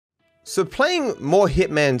So playing more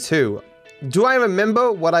Hitman 2, do I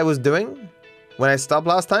remember what I was doing when I stopped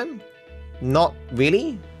last time? Not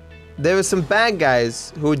really. There were some bad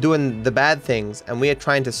guys who were doing the bad things, and we are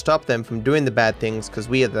trying to stop them from doing the bad things because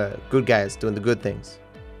we are the good guys doing the good things.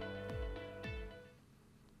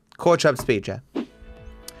 Coach up speed, chat.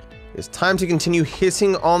 It's time to continue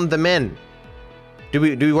hissing on the men. Do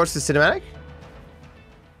we watch the cinematic?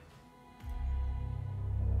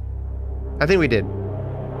 I think we did.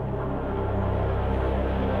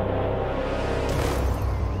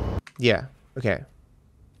 Yeah, okay.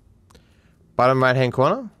 Bottom right hand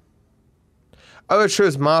corner? Oh, it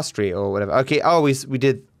shows mastery or whatever. Okay, oh we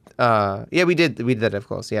did yeah, we did that, of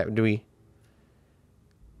course. Yeah, do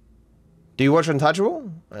you watch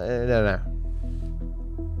Untouchable? I don't know.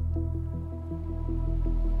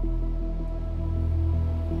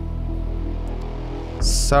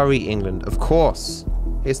 Sorry, England. Of course.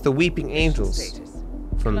 It's the Weeping Angels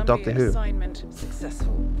from Colombia Doctor Who. Assignment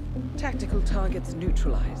successful. Tactical targets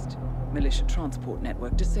neutralized. Militia transport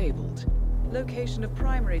network disabled. Location of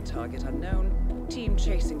primary target unknown. Team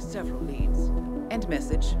chasing several leads. End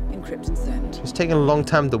message. Encrypt and send. It's taking a long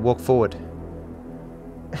time to walk forward.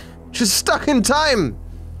 She's stuck in time!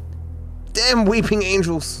 Damn Weeping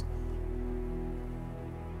Angels.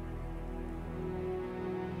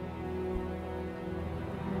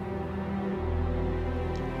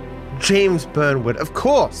 James Burnwood, of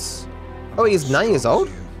course! Oh, he's 9 years old?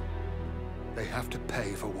 They have to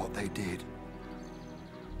pay for what they did.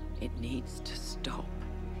 It needs to stop.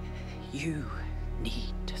 You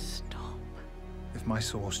need to stop. If my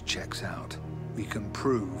source checks out, we can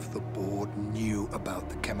prove the board knew about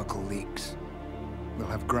the chemical leaks. We'll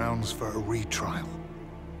have grounds for a retrial.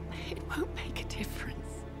 It won't make a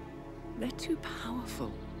difference. They're too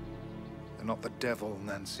powerful. They're not the devil,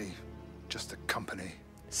 Nancy. Just a company.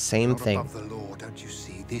 Same thing. Above the law, don't you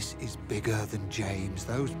see? This is bigger than James.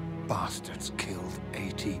 Those bastards killed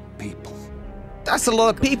 80 people. That's a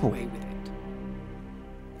lot of people. Away with it.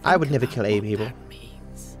 I would never kill 80 people. That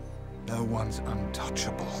means. No one's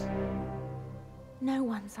untouchable. No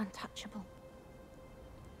one's untouchable.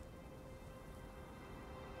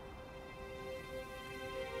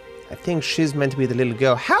 I think she's meant to be the little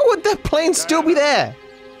girl. How would that plane still be there?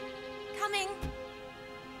 Coming.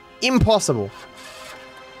 Impossible.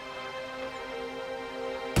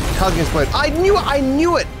 Car's gonna explode. I knew it! I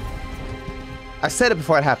knew it! I said it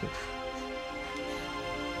before it happened.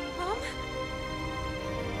 Mom?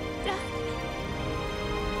 Dad?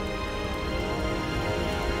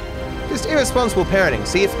 Just irresponsible parenting.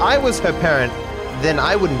 See, if I was her parent, then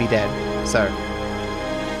I wouldn't be dead. So,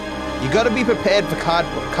 you gotta be prepared for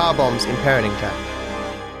car bombs in parenting, chat.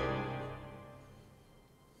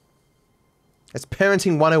 It's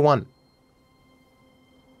parenting 101.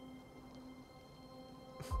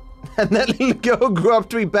 And that little girl grew up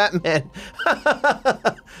to be Batman.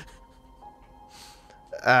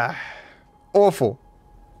 Awful.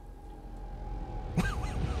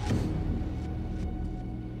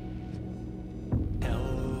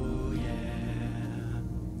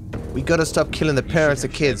 We gotta stop killing the parents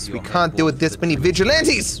of kids. We can't deal with this many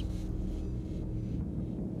vigilantes!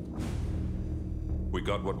 We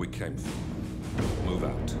got what we came for. Move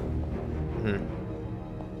out.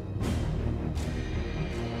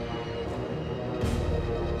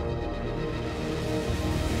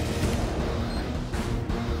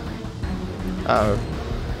 Uh-oh.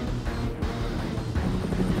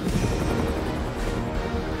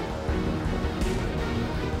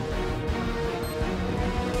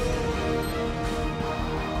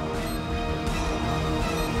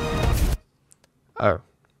 Oh.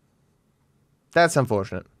 That's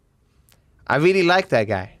unfortunate. I really like that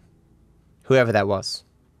guy. Whoever that was.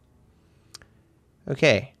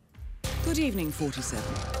 Okay. Good evening, 47.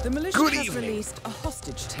 The militia has released a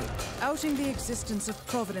hostage tape, outing the existence of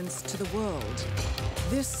Providence to the world.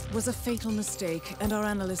 This was a fatal mistake, and our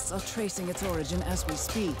analysts are tracing its origin as we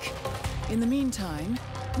speak. In the meantime,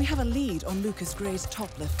 we have a lead on Lucas Gray's top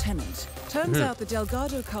lieutenant. Turns out the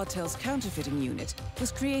Delgado cartel's counterfeiting unit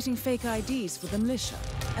was creating fake IDs for the militia,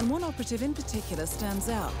 and one operative in particular stands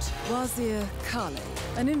out, Wazir Kale,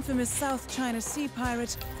 an infamous South China sea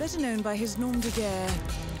pirate better known by his nom de guerre,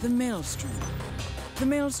 the Maelstrom. The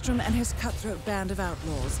Maelstrom and his cutthroat band of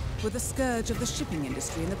outlaws were the scourge of the shipping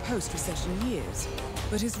industry in the post-recession years.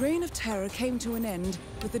 But his reign of terror came to an end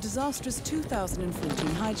with the disastrous 2014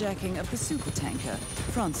 hijacking of the supertanker,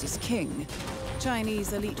 Francis King.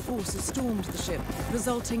 Chinese elite forces stormed the ship,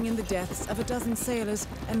 resulting in the deaths of a dozen sailors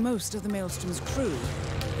and most of the Maelstrom's crew.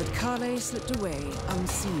 But Kale slipped away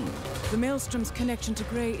unseen. The Maelstrom's connection to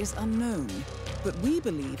Gray is unknown. But we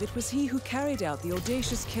believe it was he who carried out the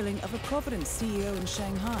audacious killing of a Providence CEO in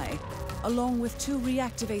Shanghai, along with 2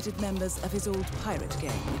 reactivated members of his old pirate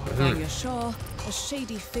gang, Vanya Shah, a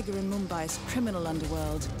shady figure in Mumbai's criminal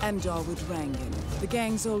underworld, and Dawood Rangan, the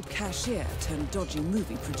gang's old cashier turned dodgy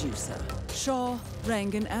movie producer. Shah,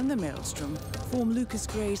 Rangan, and the Maelstrom form Lucas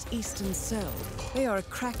Gray's Eastern Cell. They are a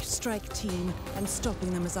crack strike team, and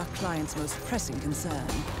stopping them is our client's most pressing concern.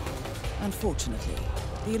 Unfortunately,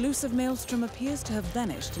 the elusive Maelstrom appears to have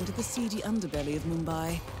vanished into the seedy underbelly of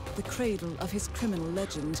Mumbai, the cradle of his criminal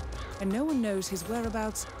legend, and no one knows his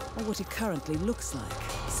whereabouts or what he currently looks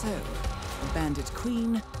like. So, a bandit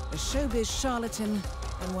queen, a showbiz charlatan,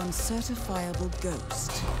 and one certifiable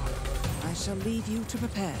ghost. I shall leave you to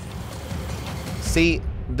prepare. See,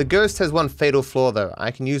 the ghost has one fatal flaw though.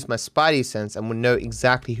 I can use my spidey sense and will know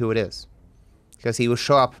exactly who it is. Because he will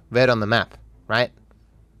show up red on the map, right?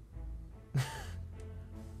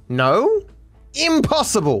 No?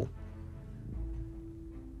 Impossible!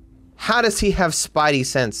 How does he have spidey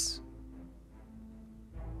sense?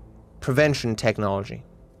 Prevention technology.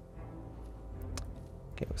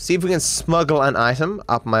 Okay, see if we can smuggle an item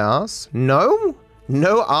up my ass. No?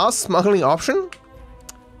 No ass smuggling option?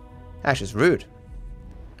 That's just rude.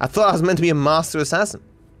 I thought I was meant to be a master assassin.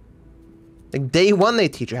 Like day 1 they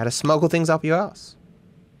teach you how to smuggle things up your ass.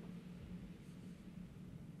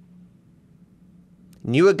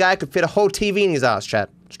 Knew a guy could fit a whole TV in his ass, chat.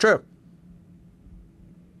 It's true.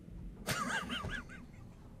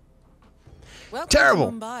 Welcome Terrible.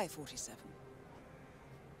 to Mumbai, 47.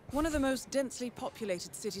 One of the most densely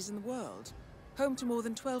populated cities in the world, home to more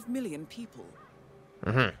than 12 million people.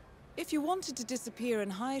 If you wanted to disappear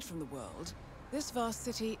and hide from the world, this vast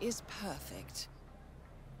city is perfect.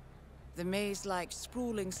 The maze-like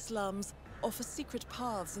sprawling slums offer secret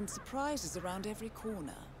paths and surprises around every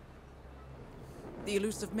corner. The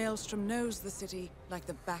elusive Maelstrom knows the city like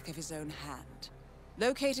the back of his own hand.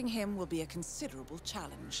 Locating him will be a considerable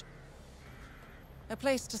challenge. A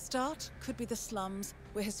place to start could be the slums,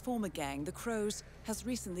 where his former gang, the Crows, has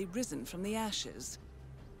recently risen from the ashes.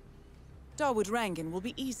 Dawood Rangan will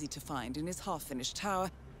be easy to find in his half-finished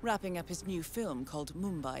tower, wrapping up his new film called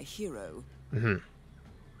Mumbai Hero.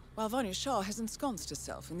 While Vanya Shah has ensconced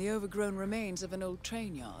herself in the overgrown remains of an old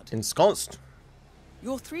train yard. Ensconced?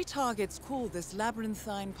 Your 3 targets call this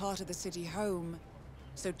labyrinthine part of the city home,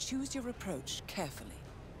 so choose your approach carefully.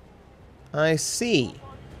 I see.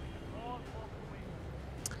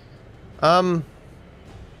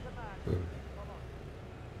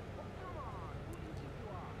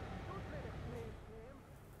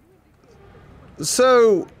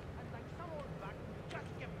 So,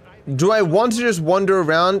 do I want to just wander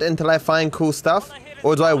around until I find cool stuff?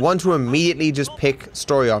 Or do I want to immediately just pick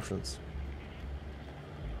story options?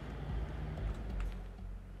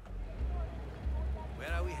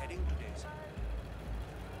 Where are we heading today, sir?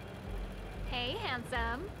 Hey,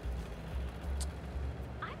 handsome.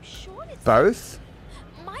 I'm sure it's... Both?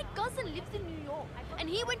 My cousin lives in New York, and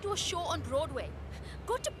he went to a show on Broadway.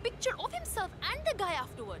 Got a picture of himself and the guy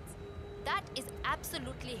afterwards. That is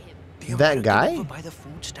absolutely him. The That American guy? over by the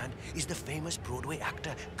food stand is the famous Broadway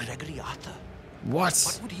actor Gregory Arthur. What?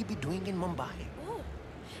 What would he be doing in Mumbai? Oh,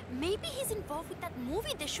 maybe he's involved with that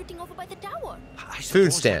movie they're shooting over by the tower. I Food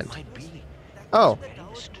suppose stand. that might be. Oh,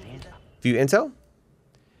 Very strange. view intel?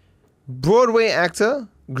 Broadway actor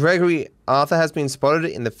Gregory Arthur has been spotted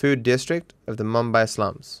in the food district of the Mumbai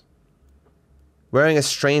slums, wearing a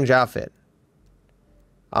strange outfit.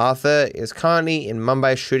 Arthur is currently in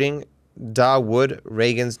Mumbai shooting Dawood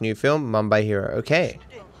Rangan's new film, Mumbai Hero. Okay.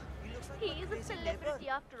 He is a celebrity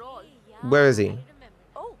after all. Where is he?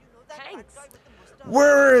 Oh, thanks.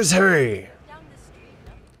 Where is he? Down the street.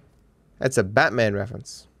 That's a Batman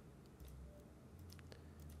reference.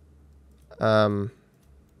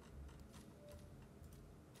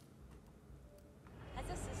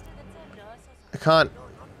 I can't.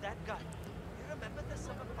 That guy. You remember the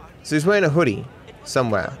summer party? So he's wearing a hoodie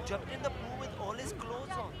somewhere. Jumped in the pool with all his clothes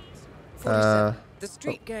on. 47. The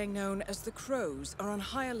street gang known as the Crows are on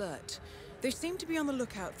high alert. They seem to be on the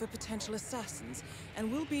lookout for potential assassins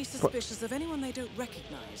and will be suspicious of anyone they don't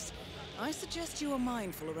recognize. I suggest you are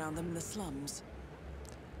mindful around them in the slums.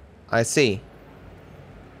 I see.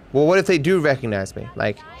 Well, what if they do recognize me?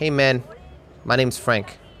 Like, hey man, my name's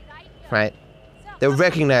Frank. Right? They'll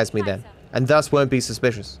recognize me then, and thus won't be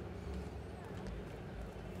suspicious.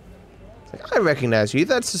 It's like, I recognize you,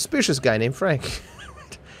 that suspicious guy named Frank.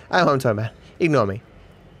 I know what I'm talking about. Ignore me.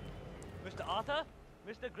 Mr. Arthur?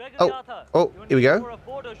 Mr. Gregory Oh, Arthur. oh, You're here we needed go. For a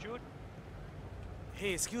photo shoot.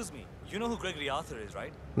 Hey, excuse me. You know who Gregory Arthur is,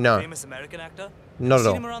 right? No. Famous American actor? Not You've at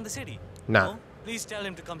all. seen him around the city? No. Please tell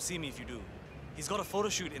him to come see me if you do. He's got a photo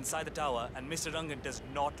shoot inside the tower, and Mr. Rangan does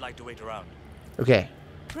not like to wait around. Okay.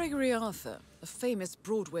 Gregory Arthur, a famous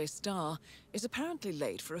Broadway star, is apparently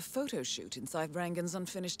late for a photo shoot inside Rangan's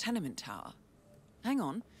unfinished tenement tower. Hang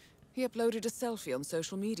on. He uploaded a selfie on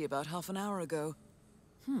social media about half an hour ago.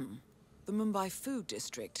 The Mumbai Food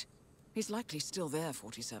District. He's likely still there,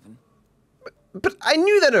 47. But I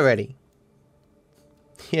knew that already.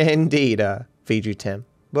 Yeah, indeed, Fiji Tim.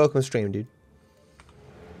 Welcome stream, dude.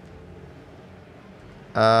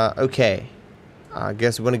 Okay. I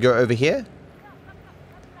guess we're gonna go over here.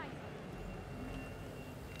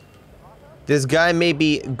 This guy may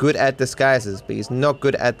be good at disguises, but he's not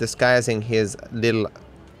good at disguising his little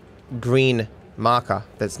green marker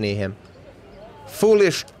that's near him.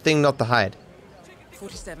 Foolish thing not to hide.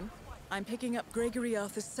 47. I'm picking up Gregory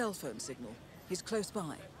Arthur's cell phone signal. He's close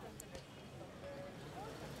by.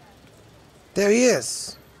 There he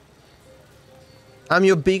is. I'm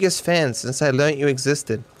your biggest fan since I learned you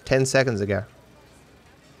existed 10 seconds ago.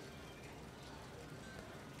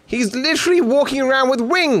 He's literally walking around with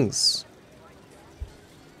wings.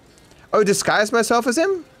 Oh, disguise myself as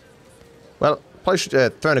him? Well, probably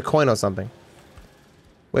should throw in a coin or something.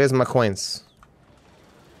 Where's my coins?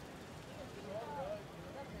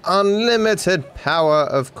 Unlimited power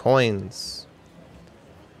of coins.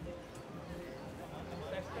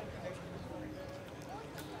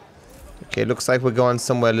 Okay, looks like we're going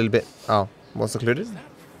somewhere a little bit. Oh, what's included? Is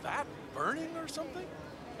that burning or something?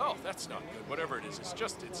 Oh, that's not good. Whatever it is,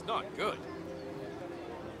 it's not good.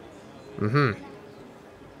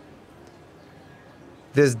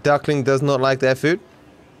 This duckling does not like their food.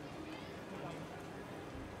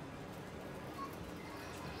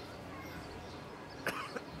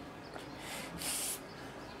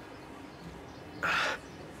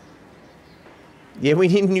 Yeah, we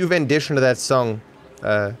need a new rendition of that song.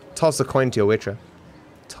 Toss a coin to your witcher.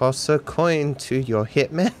 Toss a coin to your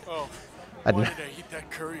hitman. Oh, I why don't did I eat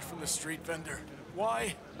that curry from the street vendor?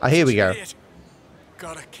 Why? Ah, here we go. Idiot.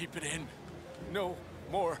 Gotta keep it in. No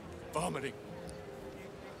more vomiting.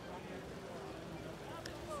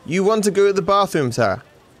 You want to go to the bathroom, sir?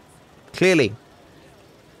 Clearly.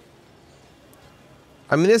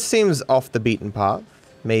 I mean, this seems off the beaten path.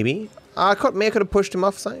 Maybe. Maybe I could have pushed him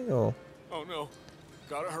off something, or... Oh no.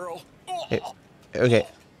 Gotta hurl. Okay.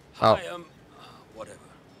 Oh. Hi, whatever.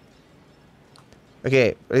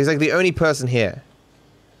 Okay, he's like the only person here.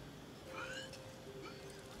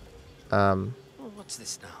 What's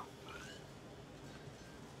this now?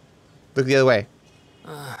 Look the other way.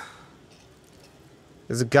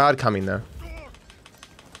 There's a guard coming, though.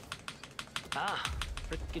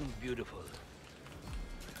 Freaking beautiful.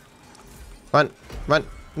 Run. Run.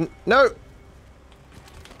 No!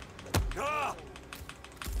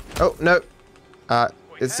 Oh, no.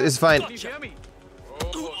 It's fine.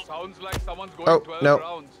 Oh, sounds like someone's going Oh, 12 no.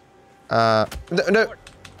 rounds. No.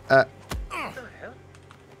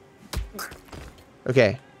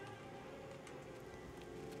 Okay.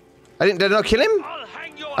 Did I not kill him?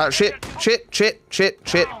 Shit.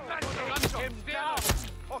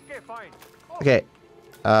 Okay.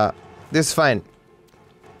 This is fine.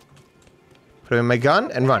 Put in my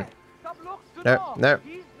gun and run. No.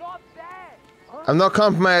 I'm not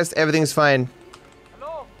compromised. Everything's fine.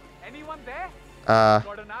 Hello? Anyone there?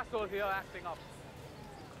 Got an asshole here acting up.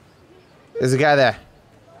 There's a guy there.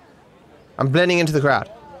 I'm blending into the crowd.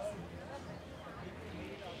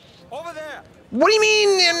 Over there. What do you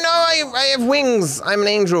mean? No, I have wings. I'm an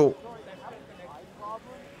angel.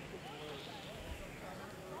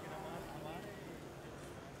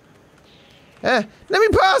 Let me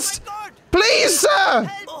pass. Please, sir.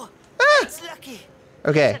 Oh, that's lucky.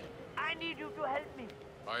 Okay. I need you to help me.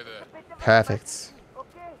 Hi there. Perfect.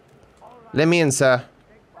 Let me in, sir.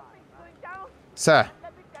 Sir.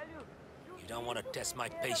 You don't want to test my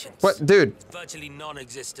patience. What, dude? It's virtually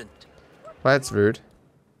non-existent. Well, that's rude.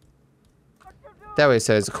 That way,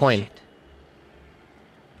 sir, it's a coin.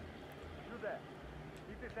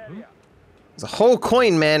 There's a whole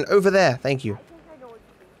coin, man, over there. Thank you.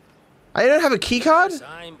 I don't have a key card?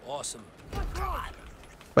 I'm awesome.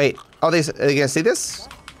 Wait, are they gonna see this?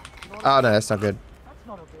 Oh no, that's not good.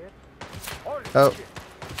 Oh.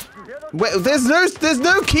 Wait, there's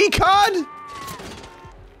no key card?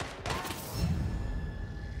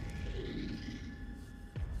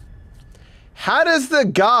 How does the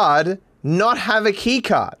guard not have a key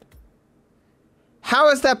card? How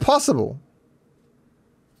is that possible?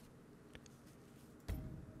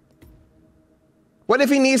 What if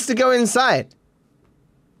he needs to go inside?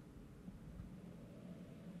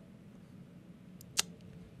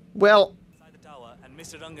 Well, and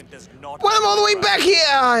Mr. Rangan does not well, I'm all the way back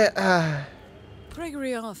here.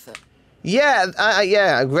 Gregory Arthur, Yeah,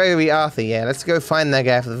 yeah, Gregory Arthur, yeah. Let's go find that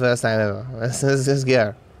guy for the first time ever. Let's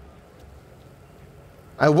go.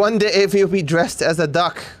 I wonder if he'll be dressed as a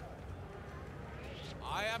duck.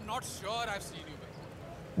 I am not sure I've seen you before.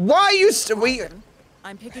 Why are you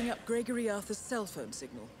I'm picking up Gregory Arthur's cell phone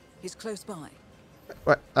signal. He's close by.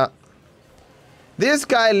 What? This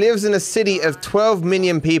guy lives in a city of 12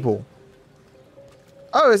 million people.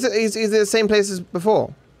 Oh, is he the same place as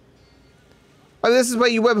before? Oh, this is where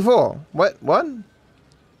you were before. What? What?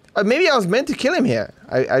 Oh, maybe I was meant to kill him here.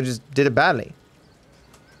 I just did it badly.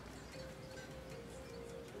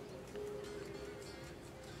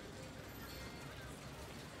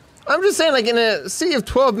 I'm just saying, like, in a city of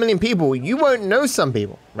 12 million people, you won't know some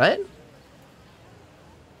people, right?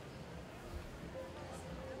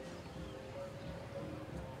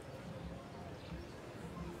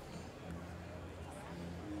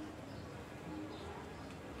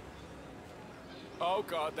 Oh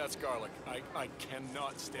god, that's garlic. I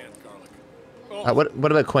cannot stand garlic. Oh.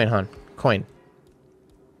 What about coin, hon? Coin.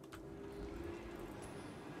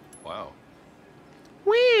 Wow.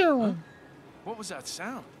 Wow. Huh? What was that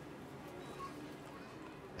sound?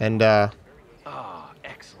 And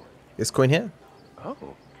Excellent. this coin here?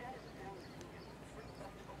 Oh.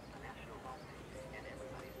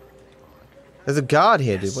 There's a guard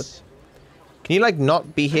here, dude. What? Can you like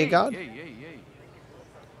not be here, guard? Yay.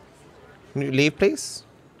 Can you leave, please?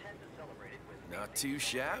 Not too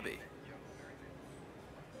shabby.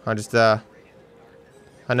 I just oh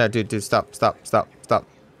no, dude, stop. Oh,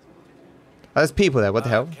 there's people there. What the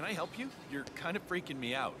hell? Can I help you? You're kind of freaking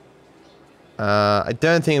me out. I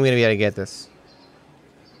don't think I'm gonna be able to get this.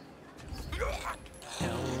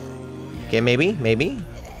 Okay, maybe.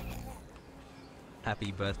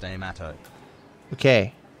 Happy birthday, Matto.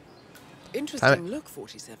 Okay. Interesting look,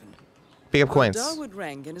 47. Pick up coins. Darwood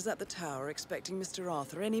Rangan is at the tower expecting Mr.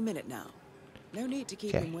 Arthur any minute now. No need to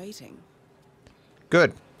keep him waiting.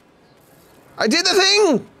 Good. I did the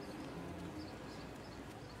thing!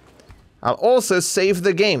 I'll also save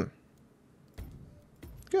the game.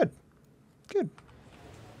 Good.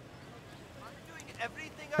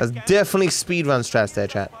 That's definitely speedrun strats there,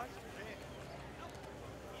 chat.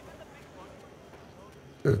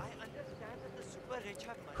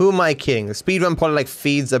 Who am I kidding? The speedrun probably like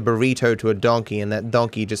feeds a burrito to a donkey and that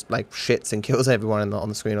donkey just like shits and kills everyone on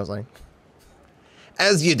the screen or something.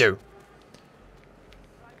 As you do.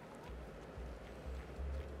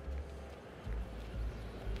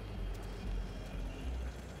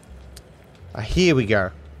 Here we go.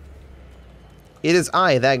 It is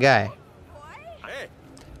I, that guy. Hey.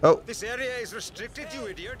 Oh. This area is restricted, you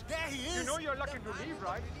idiot. There he is. You know you're lucky to leave,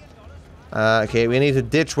 right? Okay, we need to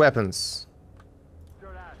ditch weapons.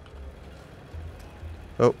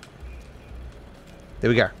 Oh. There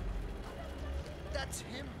we go. That's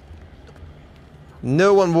him.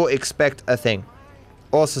 No one will expect a thing.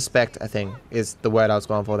 Or suspect a thing, is the word I was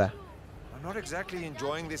going for there. I'm not exactly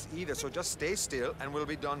enjoying this either, so just stay still and we'll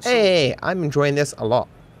be done soon. Hey, I'm enjoying this a lot.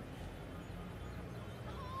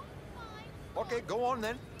 Okay, go on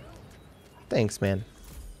then. Thanks, man.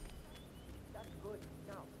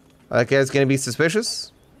 Okay, it's gonna be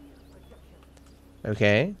suspicious.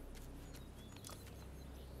 Okay.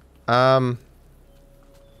 I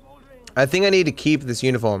think I need to keep this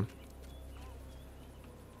uniform.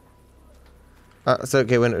 So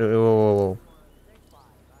okay, whoa.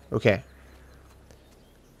 Okay.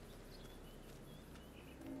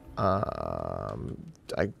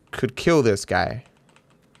 I could kill this guy.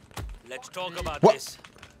 Let's talk about What? this.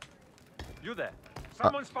 You there.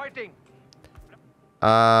 Someone's fighting.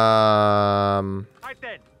 Right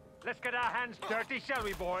then. Let's get our hands dirty, shall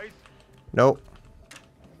we, boys? Nope.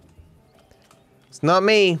 It's not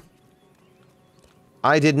me.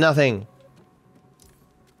 I did nothing.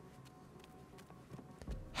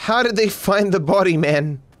 How did they find the body,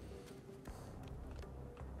 man?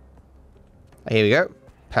 Here we go.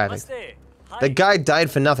 Perfect. The guy died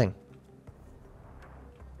for nothing.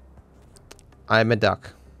 I'm a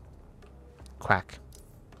duck. Quack.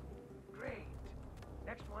 Great.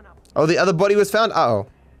 Next one up. Oh, the other body was found? Uh-oh.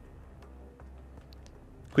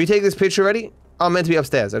 Can we take this picture already? Oh, I'm meant to be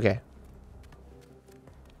upstairs. Okay.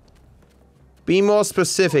 Be more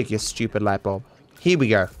specific, you stupid light bulb. Here we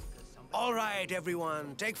go. All right,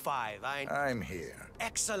 everyone. Take 5. I'm here.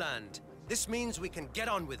 Excellent. This means we can get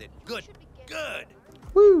on with it. Good.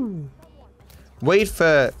 Woo. Wait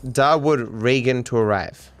for Darwood Reagan to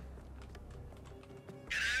arrive.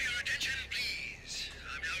 Can I have your attention, please?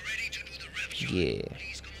 I'm now ready to do the rapture. Yeah.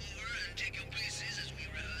 Please come over and take your places as we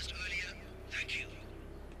rehearsed earlier. Thank you.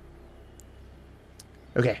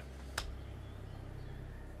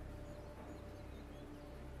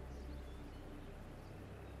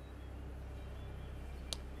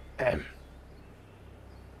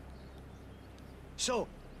 So,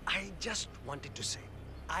 I just wanted to say,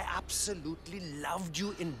 I absolutely loved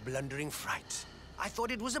you in Blundering Frights. I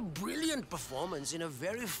thought it was a brilliant performance in a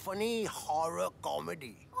very funny horror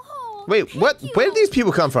comedy. Oh, Wait, what? thank Where you. did these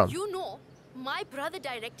people come from? You know, my brother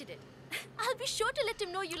directed it. I'll be sure to let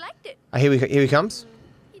him know you liked it. Here he comes.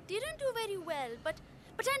 He didn't do very well, but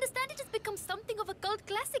I understand it has become something of a cult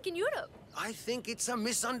classic in Europe. I think it's a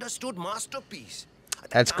misunderstood masterpiece.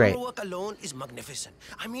 That's great. Camera work alone is magnificent.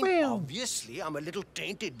 I mean, Well. obviously, I'm a little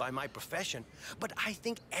tainted by my profession, but I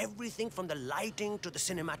think everything from the lighting to the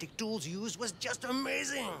cinematic tools used was just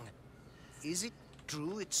amazing. Is it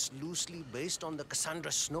true it's loosely based on the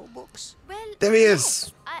Cassandra Snow books? Well, There he yes,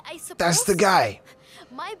 is. I suppose That's the so. guy.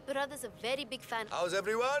 My brother's a very big fan. How's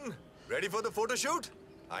everyone? Ready for the photo shoot?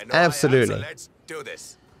 I know Absolutely. I am, so let's do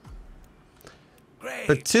this. Great.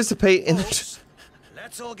 Participate in the... Folks,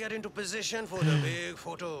 let's all get into position for the big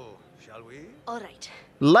photo, shall we? All right.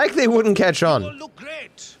 Like they wouldn't catch You on. all look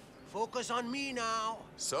great. Focus on me now.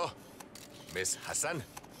 So, Miss Hassan,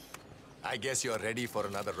 I guess you're ready for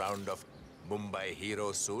another round of Mumbai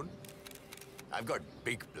Heroes soon? I've got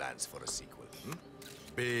big plans for a sequel.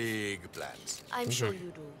 Big plans. I'm sure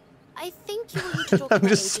you do. I think you will need to talk to I'm my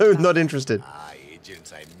just so agent not about it. interested.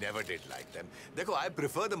 Agents, I never did like them. Dekho, I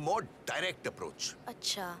prefer the more direct approach.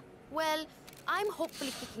 Acha. Well, I'm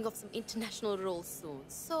hopefully kicking off some international roles soon,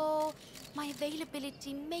 so my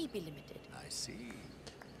availability may be limited. I see.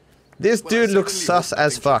 This Well, dude I looks certainly sus hope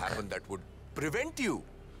as nothing shall fuck. happen that would prevent you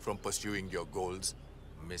from pursuing your goals,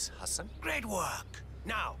 Miss Hassan. Great work.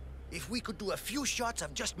 Now, if we could do a few shots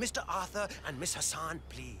of just Mr. Arthur and Miss Hassan,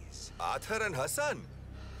 please. Arthur and Hassan?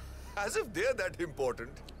 As if they're that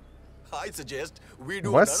important. I suggest we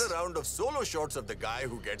do What? another round of solo shots of the guy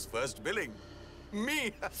who gets first billing.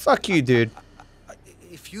 Me. Fuck you, dude.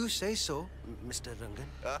 If you say so, Mr.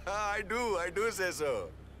 Rangan. I do say so.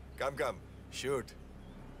 Come, shoot.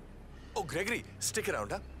 Oh, Gregory, stick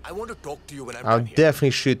around, huh? I want to talk to you when I'm I'll done here. definitely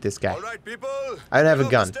shoot this guy. All right, people. I don't have a get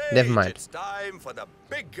off gun. the stage. Never mind. It's time for the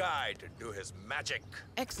big guy to do his magic.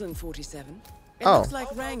 Excellent, 47. It Oh. looks like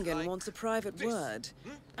Rangan wants a private word.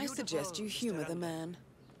 I suggest you humor the man.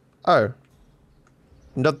 Oh.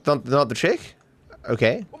 Not the chick?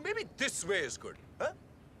 Okay. Or maybe this way is good, huh?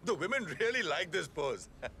 The women really like this pose.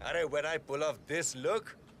 When I pull off this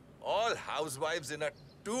look, all housewives in a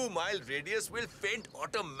 2-mile radius will faint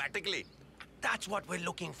automatically. That's what we're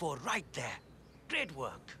looking for right there. Great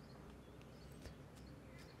work.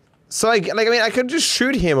 So, I mean, I could just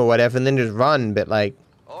shoot him or whatever and then just run, but like...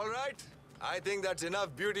 All right. I think that's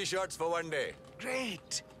enough beauty shots for one day.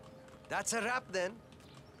 Great. That's a wrap then.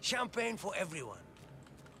 Champagne for everyone.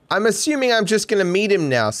 I'm assuming I'm just gonna meet him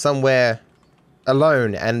now somewhere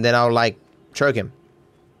alone and then I'll, like, choke him.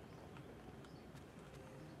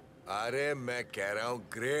 Arey, main keh raha hu,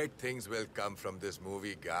 great things will come from this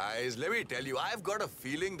movie, guys. Let me tell you, I've got a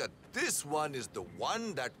feeling that this one is the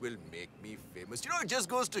one that will make me famous. You know, it just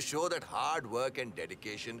goes to show that hard work and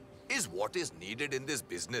dedication is what is needed in this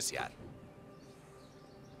business, yaar.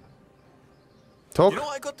 Talk? You know,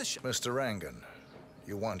 I got the Mr. Rangan,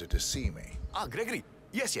 you wanted to see me. Gregory.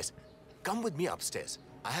 Yes. Come with me upstairs.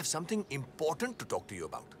 I have something important to talk to you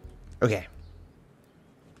about. Okay.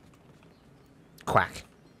 Quack.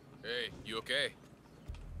 Hey, you okay?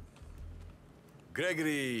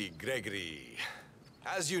 Gregory.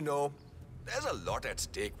 As you know, there's a lot at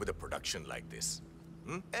stake with a production like this.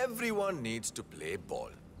 Everyone needs to play ball.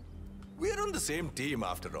 We're on the same team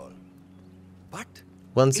after all. But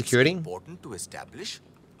One security? it's important to establish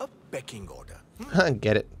a pecking order.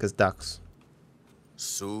 Get it, because ducks.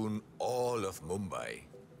 Soon, all of Mumbai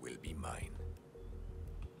will be mine.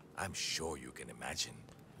 I'm sure you can imagine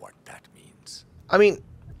what that means. I mean,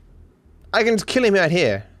 I can kill him out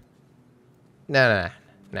here. Nah.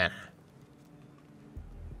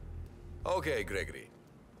 Okay, Gregory.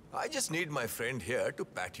 I just need my friend here to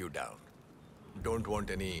pat you down. Don't want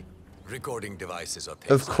any recording devices or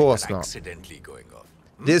things Of course like that not. accidentally going off.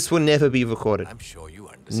 This will never be recorded. I'm sure you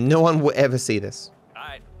understand. No one will ever see this.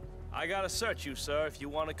 Alright, I gotta search you, sir, if you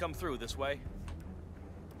want to come through this way.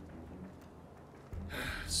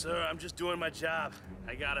 Sir, I'm just doing my job.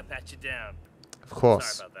 I gotta pat you down. Of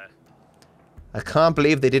course. Sorry about that. I can't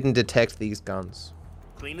believe they didn't detect these guns.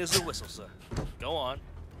 Clean as a whistle, sir. Go on.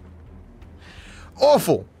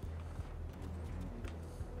 Awful!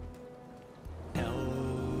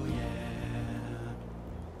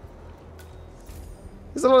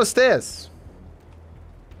 There's a lot of stairs.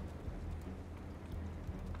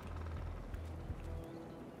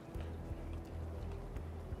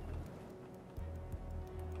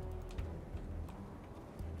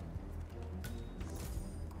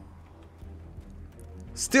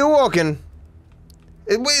 Still walking.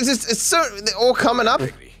 It's so... They're all coming up.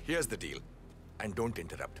 Gregory, here's the deal. And don't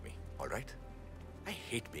interrupt me, alright? I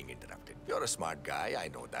hate being interrupted. You're a smart guy, I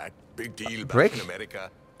know that. Big deal back in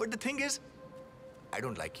America. But the thing is, I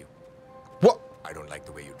don't like you. What? I don't like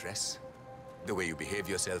the way you dress. The way you behave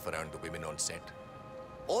yourself around the women on set.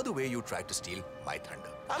 Or the way you try to steal my thunder.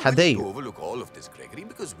 I'm going to overlook all of this, Gregory,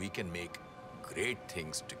 because we can make great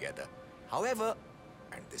things together. However,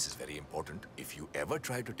 and this is very important, if you ever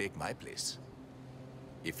try to take my place,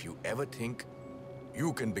 if you ever think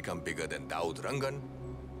you can become bigger than Daud Rangan,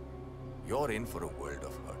 you're in for a world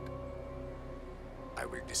of hurt. I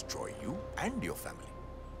will destroy you and your family.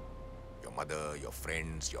 Your mother, your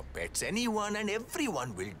friends, your pets, anyone and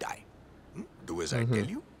everyone will die. Do as I tell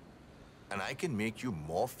you, and I can make you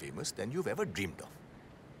more famous than you've ever dreamed of.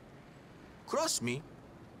 Cross me,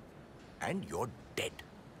 and you're dead.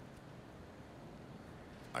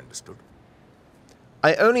 Understood?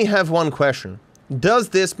 I only have one question. Does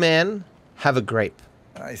this man have a grape?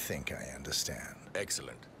 I think I understand.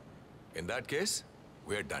 Excellent. In that case,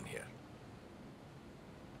 we're done here.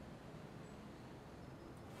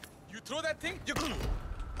 You throw that thing?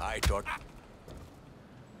 I thought...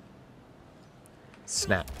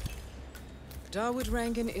 Snap. Dawood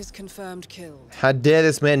Rangan is confirmed killed. How dare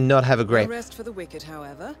this man not have a grape? No rest for the wicked,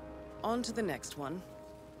 however. On to the next one.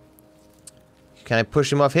 Can I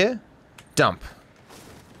push him off here? Dump.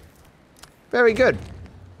 Very good.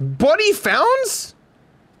 Body founds?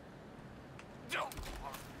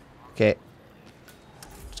 Okay.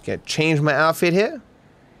 Just gonna change my outfit here.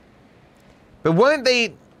 But won't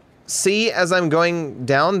they see as I'm going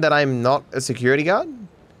down that I'm not a security guard?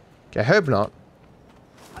 Okay, I hope not.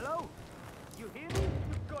 Hello? You hear me?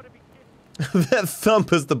 You've got to be kidding. That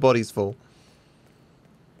thump is the body's full.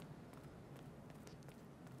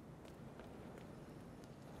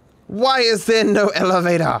 Why is there no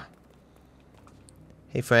elevator?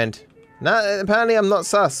 Hey, friend. No, apparently I'm not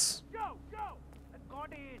sus. Go! I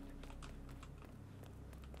got it!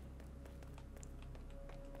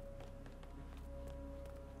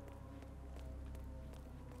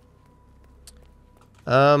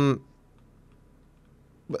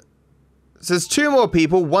 So there's two more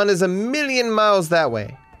people. One is 1,000,000 miles that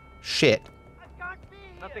way. Shit.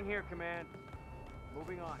 Nothing here, Command.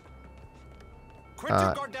 Moving on. Quit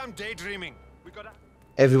your goddamn daydreaming. We gotta...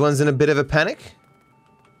 Everyone's in a bit of a panic.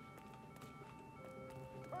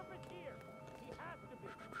 Purpose here. He has to be.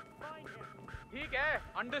 Find him. ठीक है.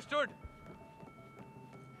 Understood.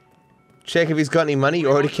 Check if he's got any money. You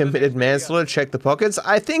already committed manslaughter. Check the pockets.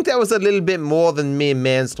 I think that was a little bit more than mere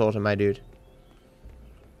manslaughter, my dude.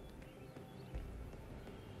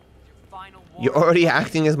 You're already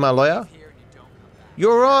acting as my lawyer?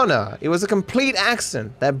 Your Honor, it was a complete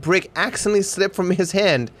accident. That brick accidentally slipped from his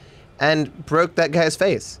hand and broke that guy's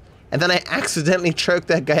face. And then I accidentally choked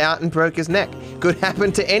that guy out and broke his neck. Could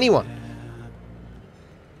happen to anyone.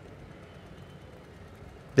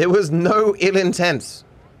 There was no ill intent.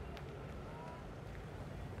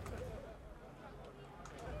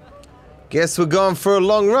 Guess we're going for a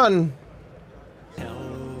long run.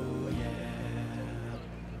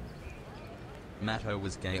 Matto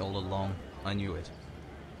was gay all along. I knew it.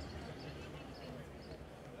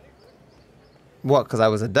 What, because I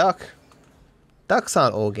was a duck? Ducks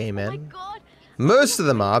aren't all gay, man. God. Most of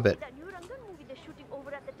them are, but... That new Rangan movie they're shooting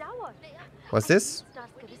over at the tower. What's this?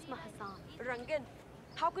 Rangan,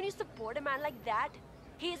 how can you support a man like that?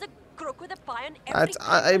 He is a crook with a pie on every...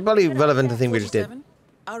 It's probably relevant to the thing we just did.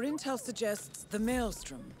 Our intel suggests the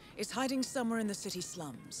Maelstrom is hiding somewhere in the city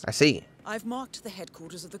slums. I see. I've marked the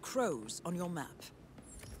headquarters of the Crows on your map.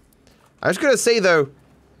 I was going to say, though,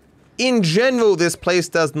 in general, this place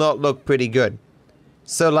does not look pretty good.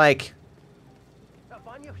 So, like,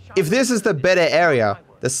 if this is the better area,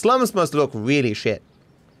 the slums must look really shit.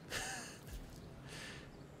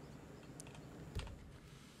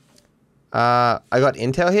 I got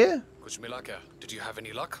intel here? Did you have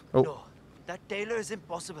any luck? Oh. No, that tailor is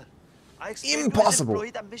impossible. I explained Impossible. to his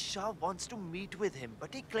employee that Miss Shah wants to meet with him,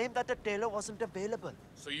 but he claimed that the tailor wasn't available.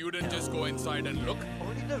 So you didn't just go inside and look?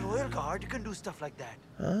 Only the Royal Guard can do stuff like that.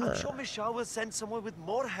 I'm sure Miss Shah will send someone with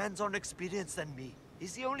more hands-on experience than me.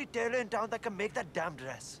 He's the only tailor in town that can make that damn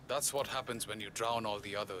dress. That's what happens when you drown all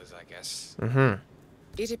the others, I guess.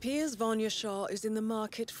 It appears Vanya Shah is in the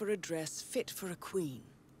market for a dress fit for a queen.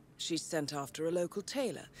 She's sent after a local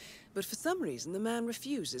tailor, but for some reason the man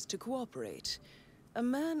refuses to cooperate. A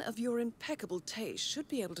man of your impeccable taste should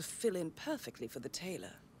be able to fill in perfectly for the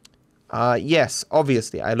tailor. Yes,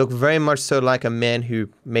 obviously. I look very much so like a man who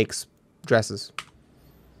makes dresses.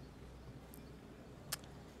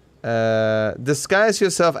 Disguise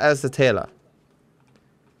yourself as the tailor.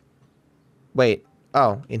 Wait.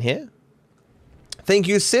 Oh, in here? Thank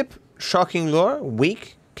you, Sip. Shocking Lore.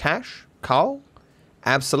 Weak. Cash. Carl.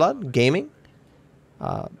 Absolute. Gaming.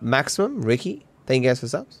 Maximum. Ricky. Thank you guys for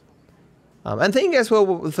subs. And thank you guys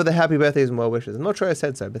for the happy birthdays and well wishes. I'm not sure I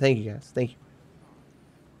said so, but thank you guys. Thank you.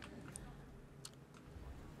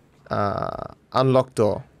 Unlocked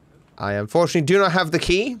door. I unfortunately do not have the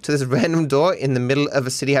key to this random door in the middle of a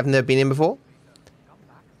city I've never been in before.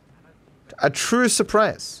 A true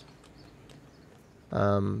surprise.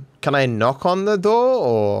 Can I knock on the door,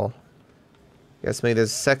 or... I guess maybe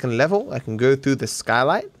there's a second level. I can go through the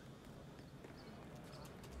skylight.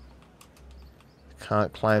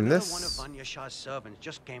 Can't climb this. One of Vanya Shah's servants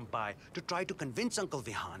just came by to try to convince Uncle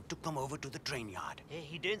Vihan to come over to the train yard. Hey,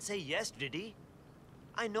 he didn't say yes, did he?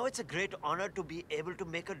 I know it's a great honor to be able to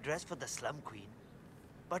make a dress for the Slum Queen.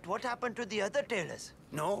 But what happened to the other tailors?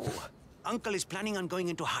 No. Uncle is planning on going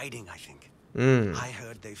into hiding, I think. I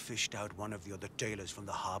heard they fished out one of the other tailors from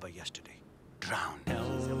the harbor yesterday. Drowned.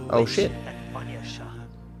 Oh shit.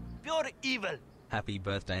 Pure evil. Happy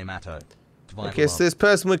birthday, Matto. Okay, so this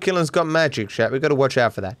person we're killing's got magic, chat. We've got to watch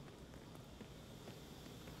out for that.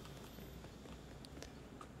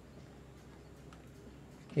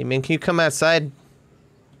 Hey man, can you come outside?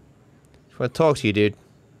 I want to talk to you, dude.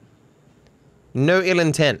 No ill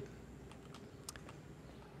intent.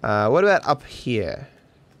 What about up here?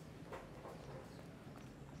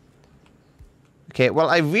 Okay, well,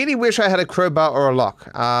 I really wish I had a crowbar or a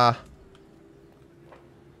lock. I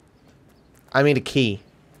mean a key.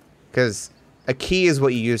 Because a key is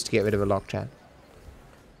what you use to get rid of a lock, chat.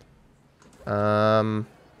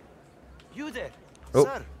 You there? Oh.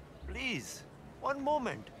 Sir, please. One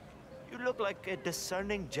moment. You look like a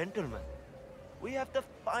discerning gentleman. We have the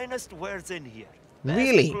finest wares in here.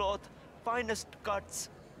 Really? Best cloth, finest cuts,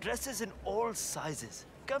 dresses in all sizes.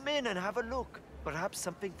 Come in and have a look. Perhaps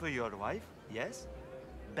something for your wife, yes?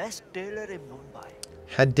 Best tailor in Mumbai.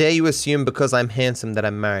 How dare you assume because I'm handsome that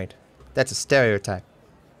I'm married? That's a stereotype.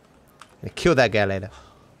 I'm gonna kill that guy later.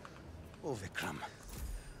 Oh, Vikram.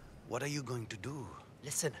 What are you going to do?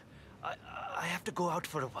 Listen, I have to go out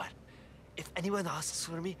for a while. If anyone asks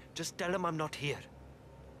for me, just tell them I'm not here.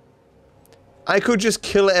 I could just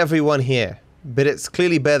kill everyone here, but it's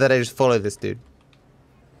clearly better that I just follow this dude.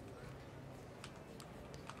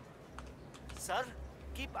 Sir,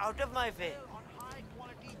 keep out of my way.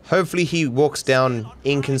 Hopefully he walks down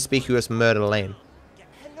inconspicuous murder lane.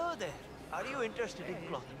 Hello there. Are you interested in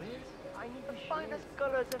cloth wares? I need the finest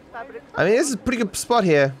colors and fabrics. I mean, this is a pretty good spot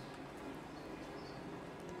here.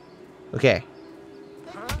 Okay.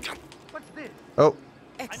 What's this? Oh.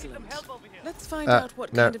 Excellent. Let's find out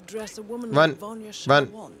what kind of dress a woman like Vanya Shah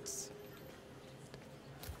wants.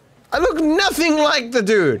 I look nothing like the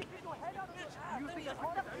dude.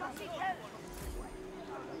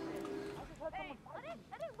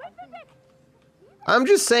 I'm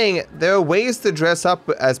just saying, there are ways to dress up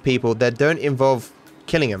as people that don't involve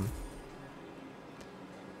killing him.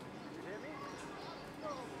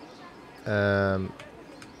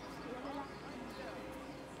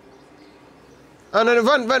 Oh no, no,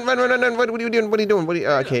 run, what are you doing,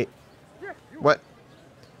 okay. What?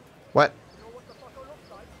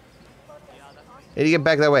 Need to get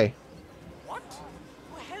back that way. What?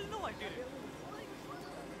 Oh, hell no, I didn't.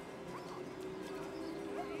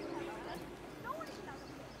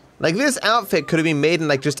 Like, this outfit could have been made in,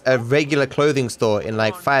 like, just a regular clothing store in,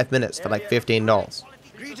 like, 5 minutes for, like, $15.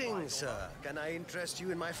 Greetings, sir. Can I interest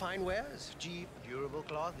you in my fine wares? Cheap, durable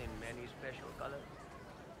cloth in many special colors.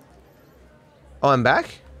 Oh, I'm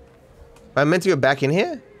back? Am I meant to go back in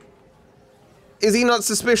here? Is he not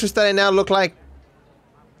suspicious that I now look like...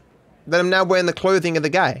 that I'm now wearing the clothing of the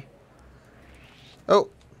guy? Oh.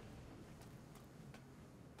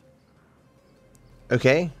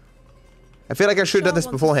 Okay. I feel like I should have done this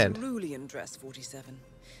beforehand. Cerulean dress 47.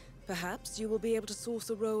 Perhaps you will be able to source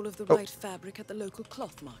a roll of the right fabric at the local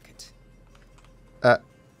cloth market.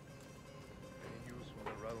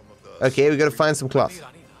 Okay, we gotta find some cloth.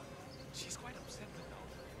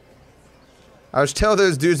 I was telling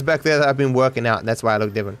those dudes back there that I've been working out, and that's why I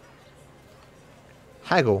look different.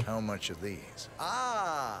 Haggle. How much are these?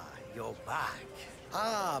 Ah, you're back.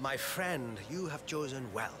 Ah, my friend, you have chosen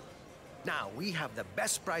well. Now, we have the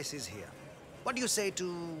best prices here. What do you say to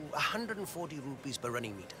 140 rupees per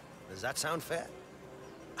running meter? Does that sound fair?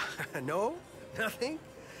 No? Nothing?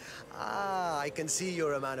 Ah, I can see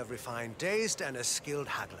you're a man of refined taste and a skilled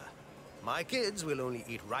haggler. My kids will only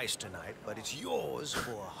eat rice tonight, but it's yours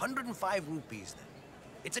for 105 rupees then.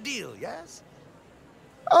 It's a deal, yes?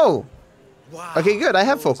 Oh! Wow. Okay, good. I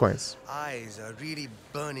have 4 coins. Eyes are really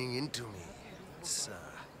burning into me. It's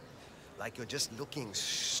Like you're just looking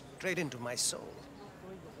straight into my soul.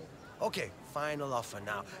 Okay, final offer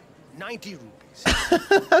now. 90 rupees.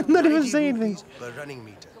 I'm not even saying anything. Per running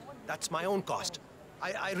meter. That's my own cost.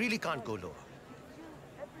 I really can't go lower.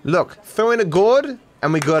 Look, throw in a gourd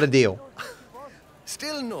and we got a deal.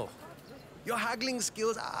 Still no. Your haggling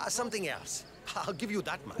skills are something else. I'll give you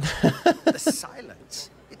that much. The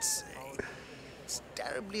silence. It's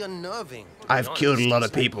terribly unnerving. I've killed a lot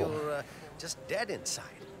of people. Like you're just dead inside.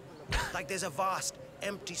 Like there's a vast,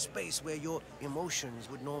 empty space where your emotions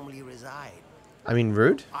would normally reside. I mean,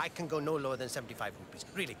 rude? I can go no lower than 75 rupees.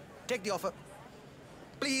 Really, take the offer.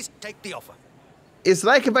 Please take the offer. It's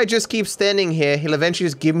like if I just keep standing here, he'll eventually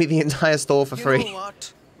just give me the entire store for free. You know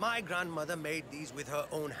what? My grandmother made these with her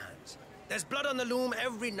own hands. There's blood on the loom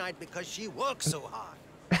every night because she works so hard.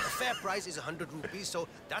 The fair price is 100 rupees, so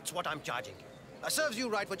that's what I'm charging you. Serves you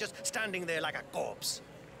right for just standing there like a corpse.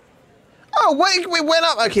 Oh, wait, we went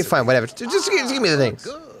up. Okay, fine, whatever. Just give me the things.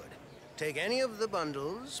 Good. Take any of the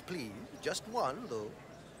bundles, please. Just one, though.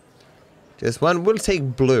 Just one. We'll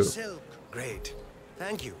take blue. Silk. Great.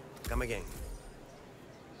 Thank you. Come again.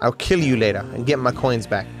 I'll kill you later and get my coins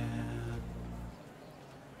back.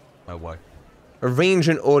 My wife. Arrange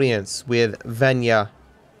an audience with Vanya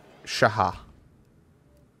Shah.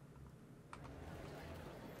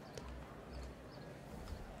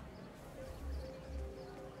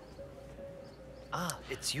 Ah,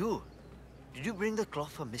 it's you. Did you bring the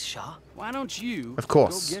cloth for Miss Shah? Why don't you Of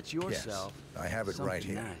course. go get yourself I have it right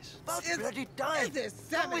here. nice. About bloody time.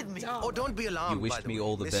 Come with me. Oh, don't be alarmed. You wished by me way.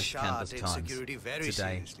 all the Miss best Shah countless takes times. security very Today,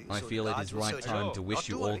 seriously, I so feel it guards is will right search time you. to wish Not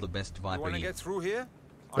you to all worry. the best, You want to Viper. get through here?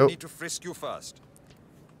 Oh. I need to frisk you first.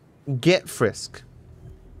 Get frisk.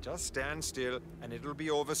 Just stand still, and it'll be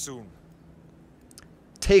over soon.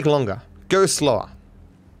 Take longer. Go slower.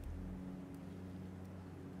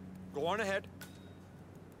 Go on ahead.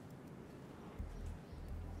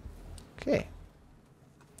 Okay.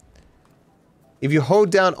 If you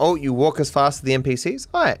hold down Alt, you walk as fast as the NPCs?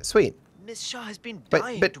 Alright, sweet. Miss Shah has been But-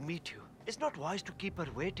 dying but- to meet you. It's not wise to keep her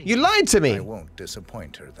waiting. You lied to me! I won't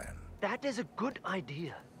disappoint her then. That is a good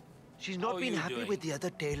idea. She's not been happy with the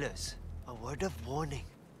other tailors. A word of warning.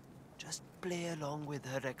 Just play along with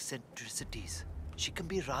her eccentricities. She can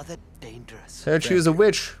be rather dangerous. Heard she was a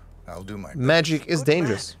witch. I'll do my best. Magic is Good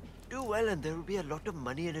dangerous. man. Do well and there will be a lot of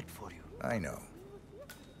money in it for you. I know.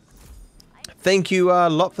 Thank you,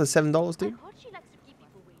 Lot, for the $7, dude.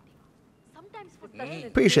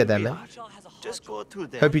 Appreciate that, man. Just go through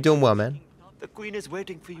there. Hope you're doing well, man. The queen is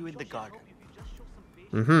waiting for you in the garden.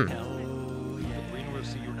 Mm-hmm. The queen will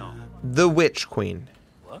see you now. The Witch Queen.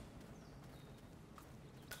 What?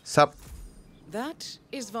 Sup? That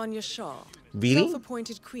is Vanya Shah, Really?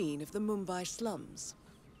 self-appointed queen of the Mumbai slums.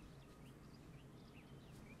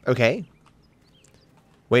 Okay.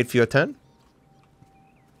 Wait for your turn.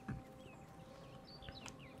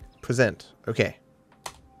 Present. Okay.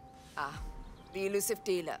 Ah, the elusive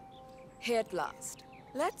dealer. Here at last.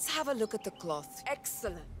 Let's have a look at the cloth.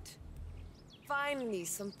 Excellent. Finally,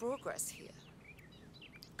 some progress here.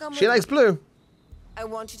 Come She with likes me. blue. I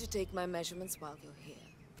want you to take my measurements while you're here.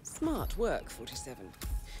 Smart work, 47.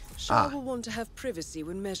 Shah Ah. will want to have privacy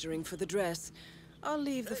when measuring for the dress. I'll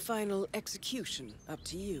leave the final execution up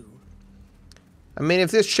to you. I mean,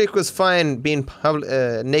 if this chick was fine being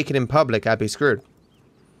naked in public, I'd be screwed.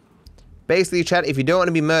 Basically, chat, if you don't want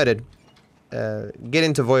to be murdered, get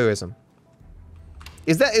into voyeurism.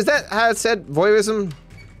 Is that how it said, voyeurism?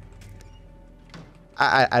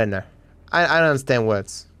 I don't know. I don't understand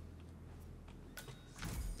words.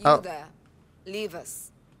 You there. Leave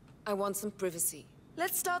us. I want some privacy.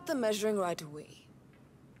 Let's start the measuring right away.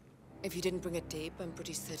 If you didn't bring a tape, I'm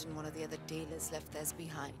pretty certain one of the other tailors left theirs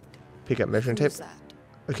behind. Pick up measuring tape. Who's that?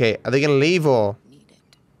 Okay, are they gonna leave or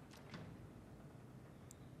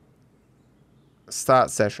start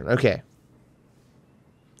session? Okay.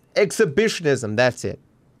 Exhibitionism, that's it.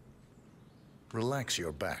 Relax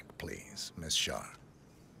your back, please, Miss Shah.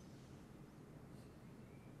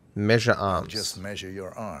 Measure I'll arms. just measure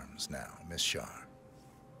your arms now, Miss Shah.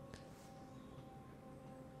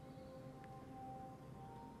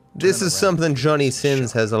 This is something Johnny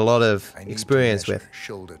Sins has a lot of I need to experience measure with.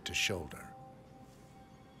 shoulder to shoulder.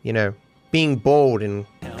 You know, being bold in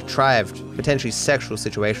contrived, potentially sexual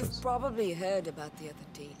situations. You've probably heard about the other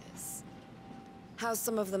tailors. How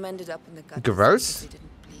some of them ended up in the gutters Gross? because they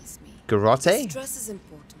didn't please me. Garrote? This dress is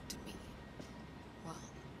important to me. Well,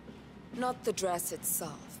 not the dress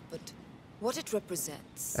itself, but what it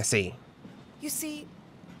represents. I see. You see,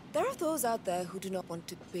 there are those out there who do not want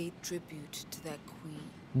to pay tribute to their queen.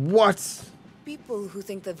 What? People who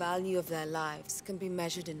think the value of their lives can be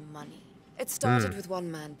measured in money. It started with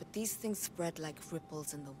one man, but these things spread like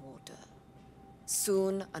ripples in the water.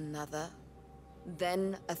 Soon another,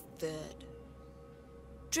 then a third.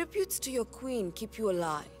 Tributes to your queen keep you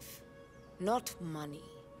alive, not money.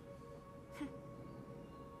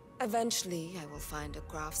 Eventually, I will find a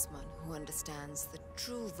craftsman who understands the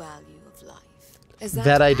true value of life. Is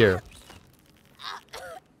that I do.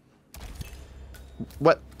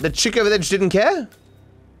 What? The chick over there just didn't care?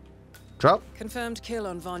 Drop. Confirmed kill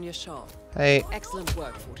on Vanya Shaw. Hey. Excellent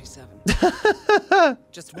work, 47.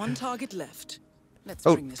 Just one target left. Let's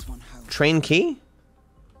bring this one home. Train key?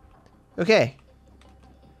 Okay.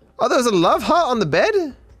 Oh, there was a love heart on the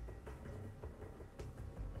bed?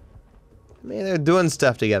 Man, they're doing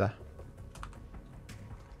stuff together.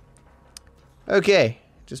 Okay.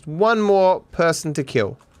 Just one more person to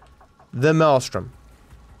kill. The Maelstrom.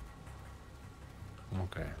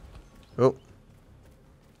 Okay. Oh.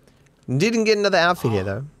 Didn't get another outfit here,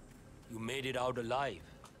 though. You made it out alive.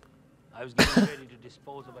 I was getting ready to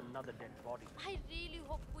dispose of another dead body. I really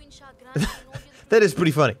hope Queen Shah grants an audience. That is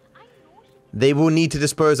pretty funny. They will need to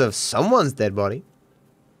dispose of someone's dead body.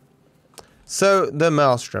 So, the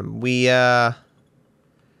Maelstrom. We,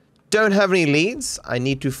 don't have any leads. I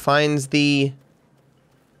need to find the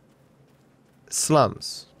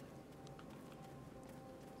slums.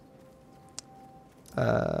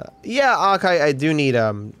 Yeah, Ark, I do need,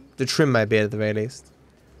 to trim my beard at the very least.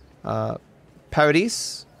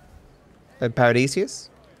 Paradis. Paradisius.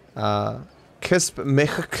 Cusp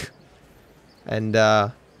Mechk. And,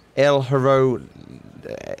 El Hero.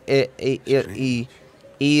 The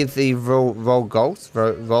Vol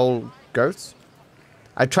Ghosts.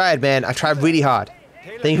 I tried, man. I tried really hard.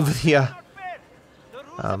 Thank you for the,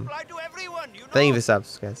 thank you for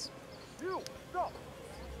subs, guys.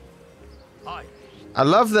 I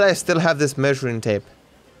love that I still have this measuring tape.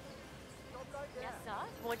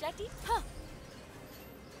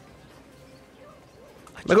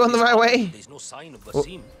 Am I going the right way? There's no sign of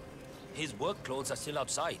Basim. His work clothes are still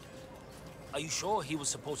outside. Are you sure he was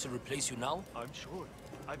supposed to replace you now? I'm sure.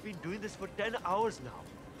 I've been doing this for 10 hours now.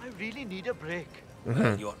 I really need a break.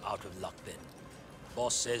 Well, you're out of luck then.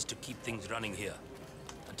 Boss says to keep things running here.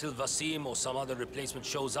 Until Vasim or some other replacement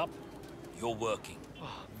shows up, you're working.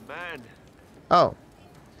 Oh, man. Oh.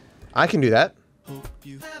 I can do that.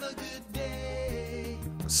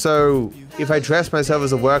 So, if I dress myself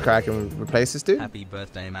as a worker, I can replace this dude? Happy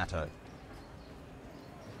birthday, Matto.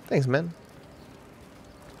 Thanks, man.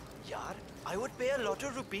 Yaar, I would pay a lot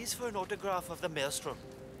of rupees for an autograph of the Maelstrom.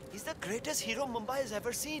 He's the greatest hero Mumbai has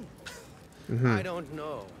ever seen. I don't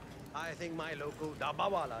know. I think my local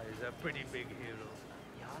Dabawala is a pretty big hero.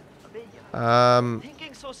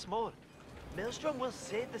 Thinking so small. Maelstrom will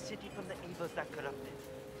save the city from the evils that corrupt it.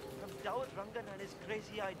 From Dawg Rangan and his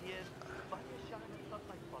crazy ideas,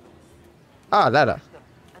 Ah, ladder.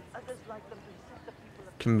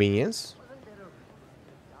 Convenience.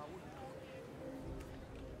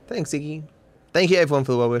 Thanks, Iggy. Thank you, everyone,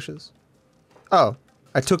 for the well wishes. Oh,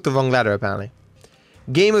 I took the wrong ladder, apparently.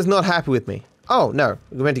 Game was not happy with me. Oh, no.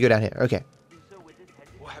 We're meant to go down here. Okay.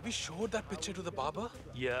 Oh, have you showed that picture to the barber?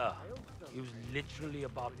 Yeah. He was literally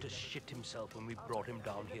about to shit himself when we brought him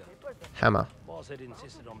down here. Hammer. Boss had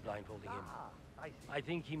insisted on blindfolding him. I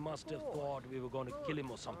think he must have thought we were going to kill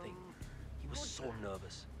him or something. He was so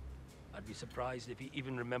nervous. I'd be surprised if he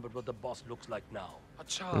even remembered what the boss looks like now.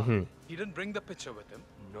 Acha, he didn't bring the picture with him?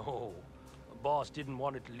 No. The boss didn't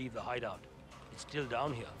want it to leave the hideout. It's still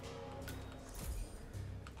down here.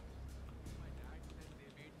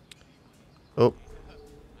 Oh.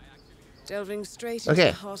 Delving straight into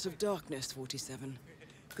the heart of darkness, 47.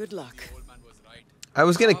 Good luck. I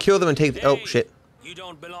was gonna kill them and take the— oh, shit. You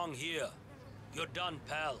don't belong here. You're done,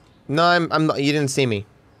 pal. No, I'm not— you didn't see me.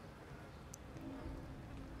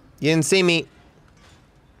 You didn't see me.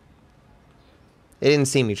 They didn't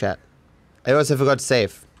see me, chat. I also forgot to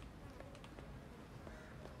save.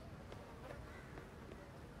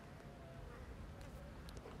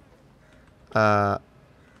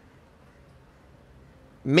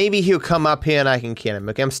 Maybe he'll come up here and I can kill him.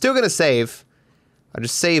 Okay, I'm still gonna save. I'll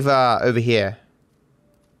just save over here.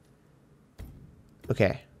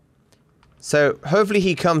 Okay. So hopefully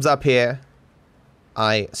he comes up here.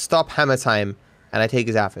 I stop hammer time and I take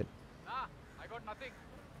his outfit. I got nothing.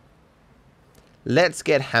 Let's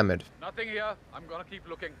get hammered. Nothing here. I'm gonna keep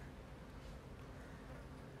looking.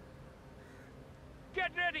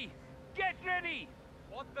 Get ready! Get ready!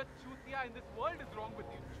 What the chutia in this world is wrong with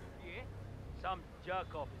you, chutia? Some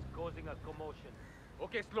jerk-off is causing a commotion.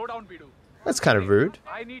 Okay, slow down, Bidu. That's kind of rude.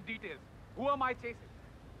 I need details. Who am I chasing?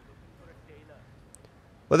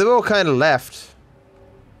 Well, they've all kind of left.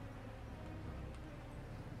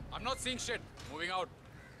 I'm not seeing shit. Moving out.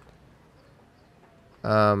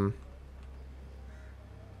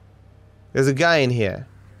 There's a guy in here.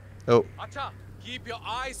 Oh. Acha, keep your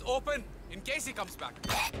eyes open in case he comes back.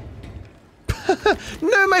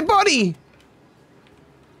 No, my body!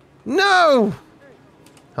 No!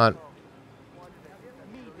 Hold on.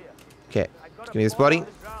 Okay, give me this body.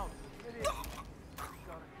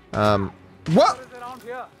 What?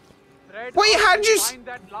 Wait, how'd you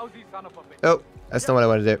Oh, that's not what I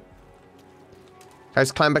want to do. Can I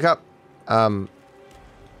just climb back up?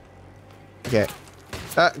 Okay.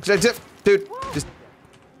 Dude, just...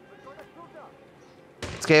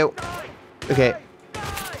 Scale. Okay.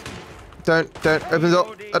 Don't open the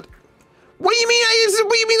door. What do you mean?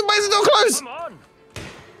 What do you mean? Why is the door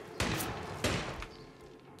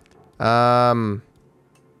closed?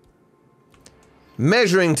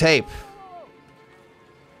 Measuring tape.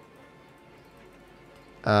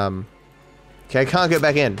 Okay, I can't get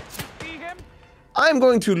back in. I'm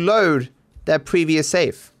going to load that previous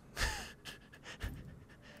save.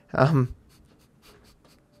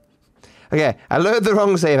 Okay, I loaded the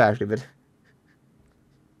wrong save actually, but...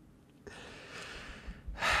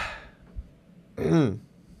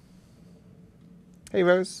 Hey,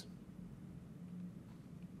 Rose.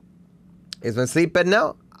 Is my sleep better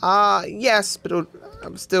now? Yes, but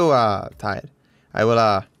I'm still tired. I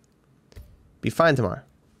will be fine tomorrow.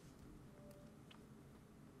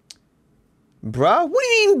 Bruh? What do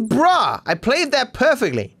you mean, bruh? I played that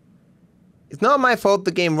perfectly. It's not my fault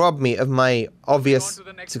the game robbed me of my obvious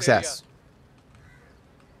success.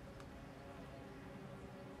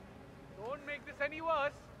 Don't make this any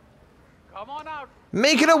worse. Come on out.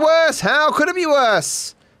 Make it a worse. How could it be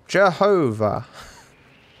worse? Jehovah.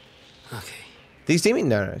 Okay. Do you see me?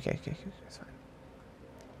 No, no, okay, that's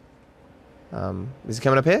fine. Is he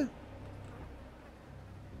coming up here?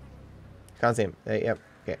 Can't see him. Yep,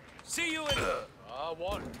 okay. See you in...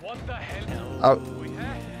 what the hell? Oh.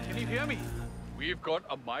 Can you hear me? We've got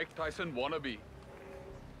a Mike Tyson wannabe.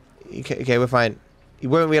 Okay, we're fine. He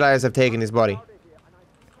won't realize I've taken his body.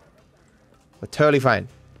 We're totally fine.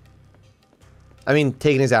 I mean,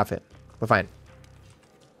 taking his outfit. We're fine.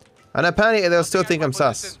 And apparently they'll still think I'm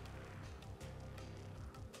sus.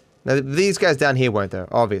 Now, these guys down here won't though,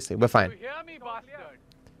 obviously. We're fine.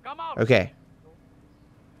 Okay.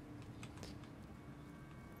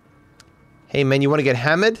 Hey man, you want to get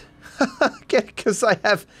hammered? Because I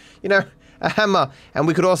have, you know, a hammer. And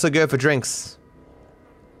we could also go for drinks.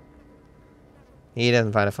 He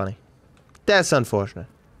doesn't find it funny. That's unfortunate.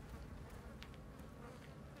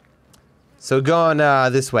 So go on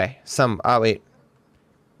this way. Wait.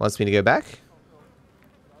 Wants me to go back?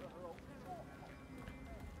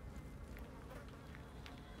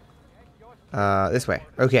 This way.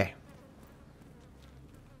 Okay.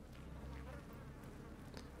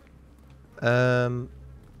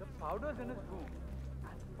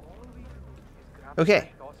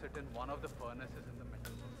 Okay.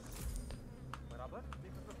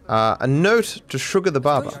 A note to Sugar the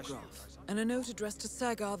Barber. And a note addressed to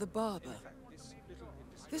Sagar the Barber.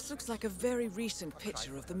 This looks like a very recent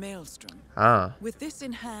picture of the Maelstrom. Ah. With this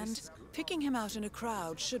in hand, picking him out in a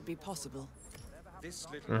crowd should be possible. This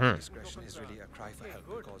little discretion is really a cry for help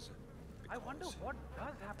because I wonder what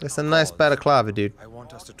does happen. That's a nice balaclava, dude. I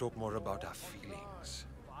want us to talk more about our feelings.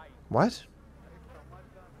 What?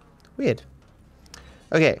 Weird.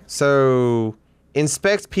 Okay, so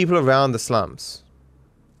inspect people around the slums.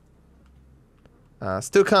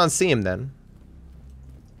 Still can't see him then.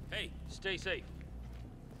 Hey, stay safe.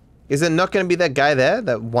 Is it not going to be that guy there?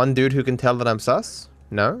 That one dude who can tell that I'm sus?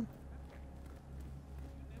 No?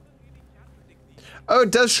 Oh,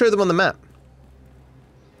 it does show them on the map.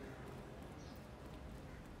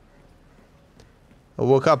 I'll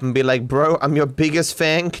walk up and be like, bro, I'm your biggest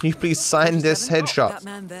fan. Can you please sign this headshot? That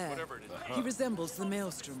man there. He resembles the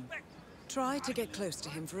Maelstrom. Try to get close to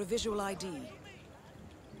him for a visual ID.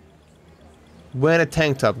 Wearing a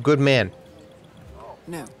tank top. Good man.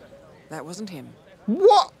 No, that wasn't him.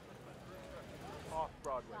 What?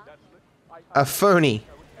 A phony.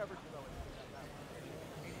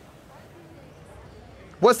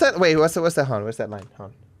 What's that? Wait, what's that? Hold on, what's that line?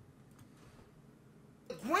 Hold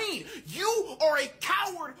on. Green, you are a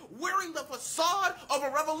coward wearing the facade of a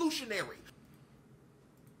revolutionary.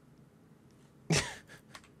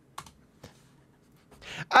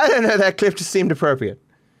 I don't know, that clip just seemed appropriate.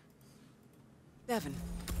 Devon,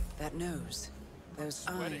 that nose, those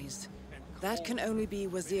eyes, that can only be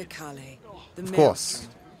Wazir Kale, the Of course.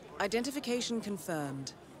 Identification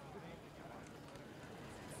confirmed.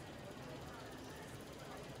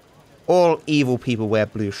 All evil people wear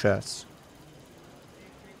blue shirts.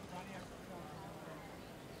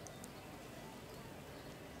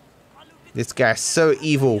 This guy's so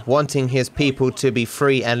evil, wanting his people to be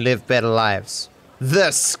free and live better lives.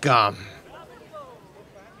 The scum.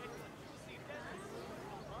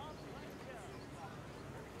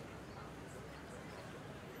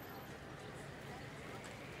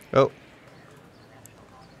 Oh.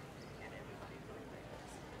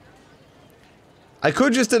 I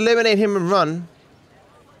could just eliminate him and run.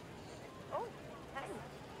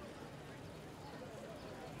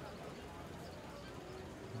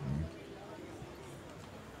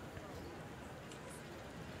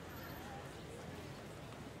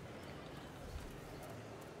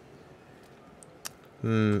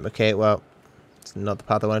 Okay, well, it's not the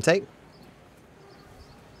path I want to take.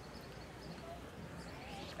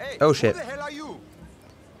 Hey, oh shit. Who the hell are you?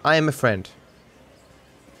 I am a friend.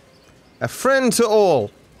 A friend to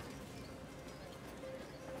all.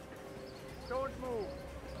 Don't move.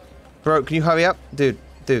 Bro, can you hurry up? Dude,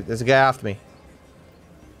 there's a guy after me.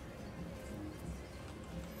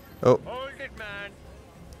 Oh. Hold it, man.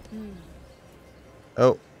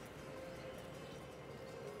 Oh.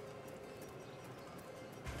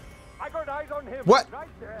 I got eyes on him. What? Right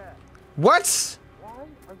there. What? Why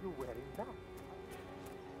are you wearing that?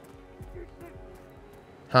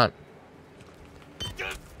 Hunt.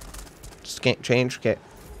 Just can't change. Okay.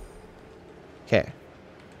 Okay.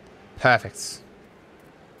 Perfect.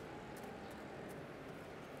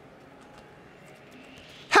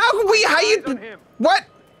 How you? What?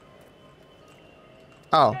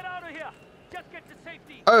 Oh. Get out of here. Just get to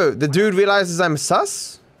safety. Oh, the dude realizes I'm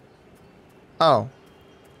sus? Oh.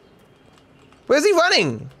 Where's he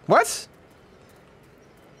running? What?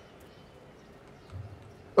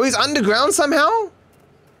 Oh, he's underground somehow?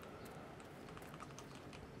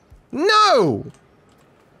 No!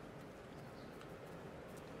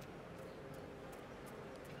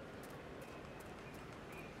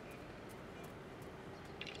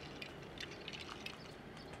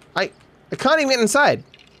 I can't even get inside.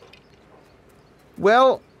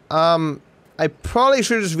 Well, I probably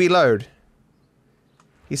should just reload.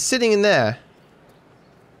 He's sitting in there.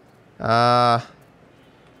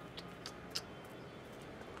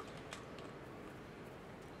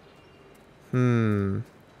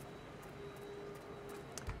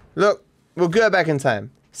 Look, we'll go back in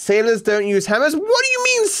time. Sailors don't use hammers? What do you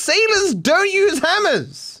mean sailors don't use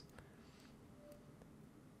hammers?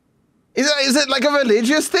 Is it like a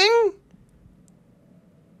religious thing?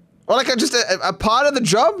 Or like just a part of the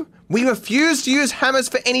job? We refuse to use hammers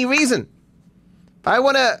for any reason. If I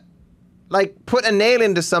want to, like, put a nail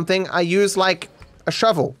into something, I use, like, a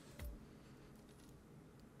shovel.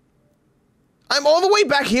 I'm all the way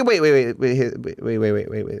back here. Wait.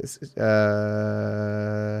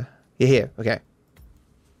 You're here. Okay.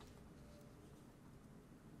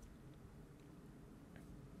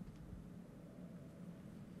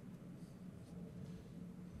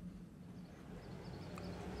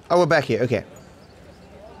 Oh, we're back here. Okay.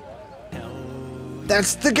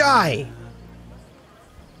 That's the guy.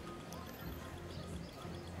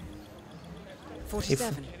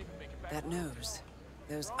 47. That nose.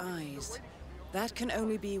 Those eyes. That can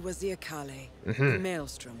only be Wazir Kale, the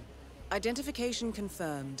Maelstrom. Identification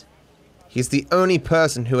confirmed. He's the only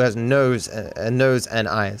person who has a nose and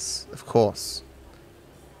eyes, of course.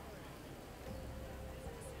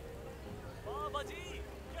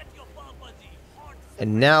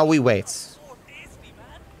 And now we wait.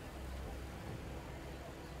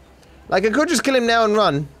 Like, I could just kill him now and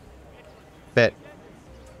run. Bet.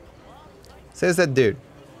 Says that dude.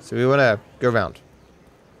 So we want to go around.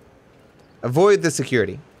 Avoid the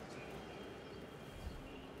security.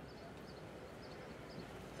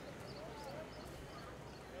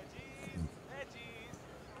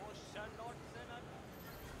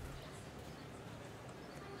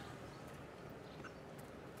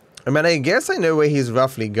 I mean, I guess I know where he's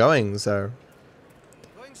roughly going, so...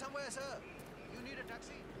 Going somewhere, sir. You need a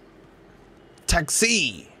taxi.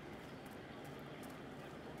 Taxi!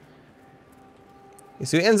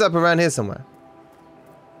 So he ends up around here somewhere.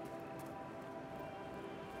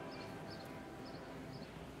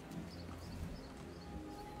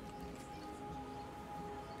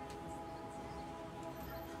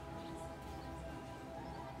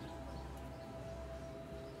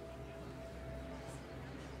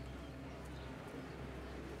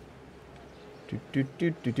 Are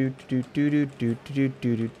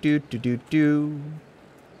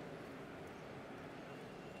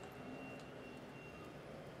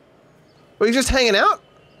you just hanging out?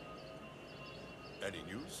 Any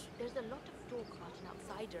news? There's a lot of talk about an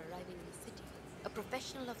outsider arriving in the city. A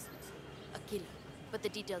professional of some sort. A killer. But the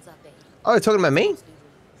details are vague. Oh, you're talking about me?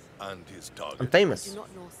 And his target? I'm famous. I do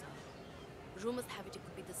not know, sir. Rumors have it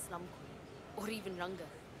could be the slum queen. or even Ranga.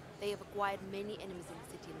 They have acquired many enemies in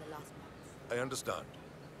the city in the last months. I understand.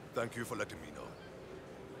 Thank you for letting me know.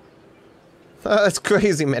 That's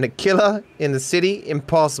crazy, man. A killer in the city?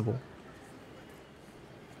 Impossible.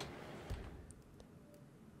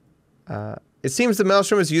 It seems the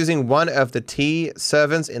Maelstrom is using one of the T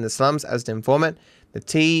servants in the slums as an informant.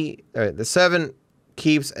 The servant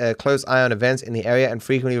keeps a close eye on events in the area and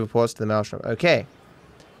frequently reports to the Maelstrom. Okay.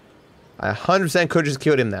 I 100% could just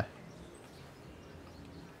killed him there.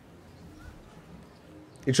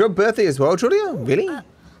 It's your birthday as well, Julia? Really?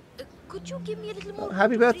 Could you give me a little more?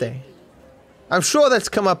 Happy birthday. I'm sure that's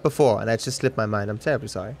come up before and that's just slipped my mind. I'm terribly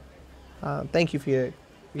sorry. Thank you for your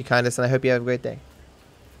kindness and I hope you have a great day.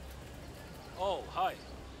 Oh, hi.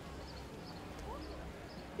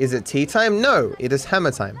 Is it tea time? No, it is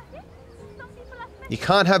hammer time. You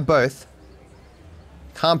can't have both.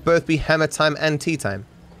 Can't both be hammer time and tea time.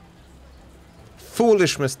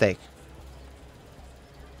 Foolish mistake.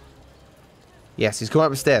 Yes, he's going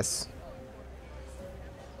upstairs.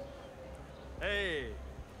 Hey.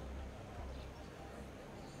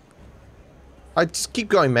 I just keep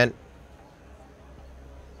going, man.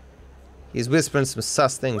 He's whispering some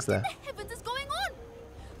sus things there. What the heavens is going on?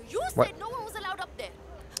 You What? said no one was allowed up there.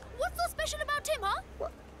 What's so special about him, huh?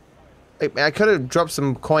 I could have dropped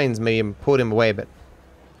some coins maybe and pulled him away, but...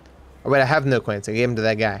 Oh, wait, I have no coins. I gave him to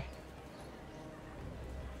that guy.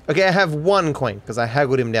 Okay, I have one coin, because I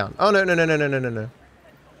haggled him down. Oh, no. You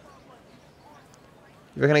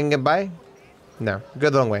reckon I can get by? No. Go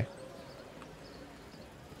the wrong way.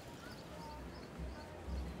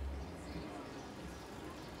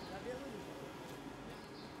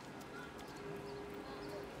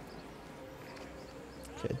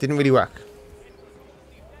 Okay, it didn't really work.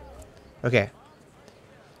 Okay.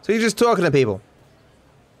 So you're just talking to people.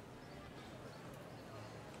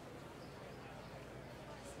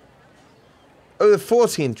 Oh, the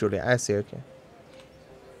 14th, Julia. I see, okay.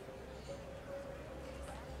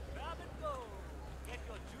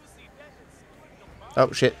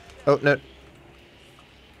 Oh, shit. Oh, no.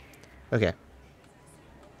 Okay.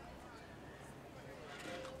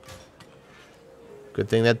 Good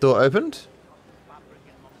thing that door opened.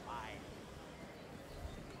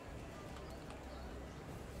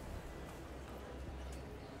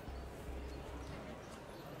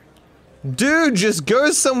 Dude, just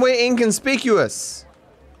go somewhere inconspicuous.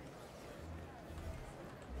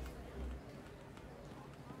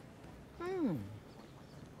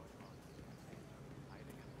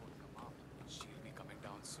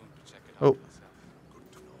 Oh.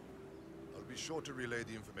 Good to know. I'll be sure to relay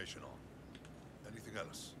the information on. Anything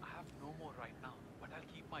else? I have no more right now, but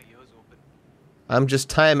I'll keep my ears open. I'm just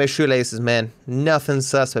tying my shoelaces, man. Nothing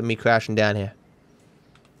sus but me crashing down here.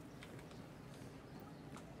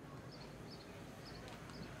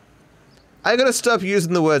 I gotta stop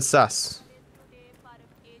using the word sus.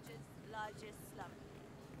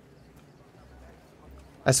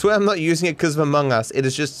 I swear I'm not using it because of Among Us. It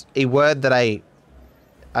is just a word that I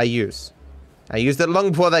use. I used it long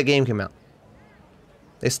before that game came out.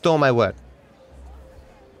 They stole my word.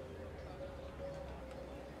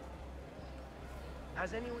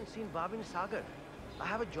 Has anyone seen Bhavin Sagar? I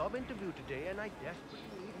have a job interview today and I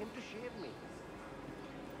desperately need him to shave me.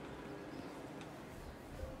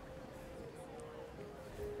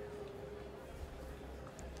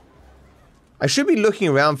 I should be looking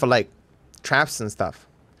around for, like, traps and stuff.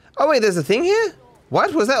 Oh, wait, there's a thing here?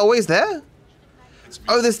 What? Was that always there?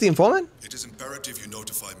 Oh, this is the informant? It is imperative you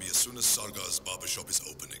notify me as soon as Sargar's barbershop is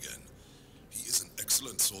open again. He is an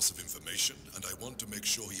excellent source of information, and I want to make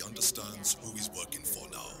sure he understands who he's working for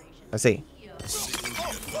now. I see. Signal me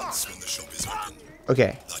at once when the shop is open.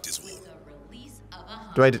 Okay. That is all.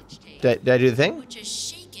 Do I do the thing?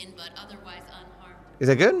 Is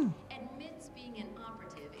that good?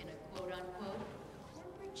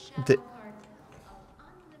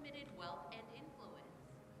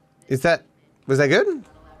 Was that good?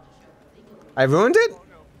 I ruined it?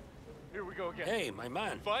 Here we go again. Hey, my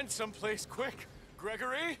man. Find someplace quick,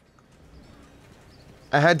 Gregory.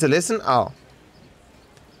 I had to listen? Oh.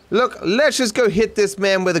 Look, let's just go hit this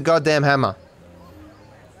man with a goddamn hammer.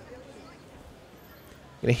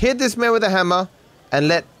 I'm gonna hit this man with a hammer and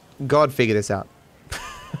let God figure this out.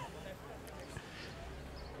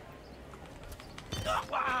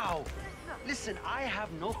 Wow! Listen, I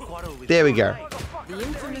have no quarrel with There we go. The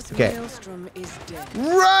infamous Okay. Maelstrom is dead.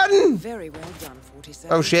 Run! Very well done,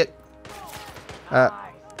 47. Oh shit.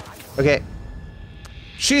 Okay.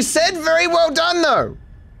 She said very well done though.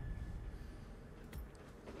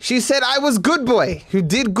 She said I was good boy who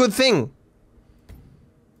did good thing.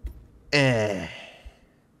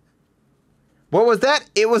 What was that?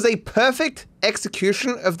 It was a perfect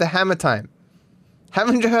execution of the hammer time.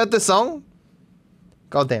 Haven't you heard the song?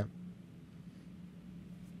 Goddamn.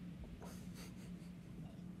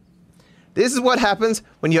 This is what happens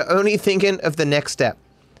when you're only thinking of the next step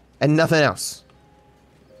and nothing else.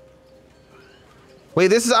 Wait,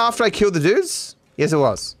 this is after I killed the dudes? Yes, it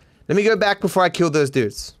was. Let me go back before I killed those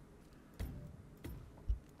dudes.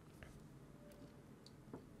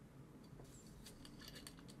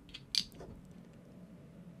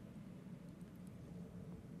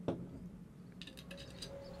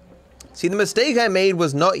 See, the mistake I made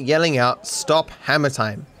was not yelling out, "Stop hammer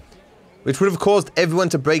time," which would have caused everyone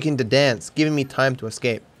to break into dance, giving me time to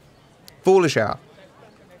escape. Foolish hour.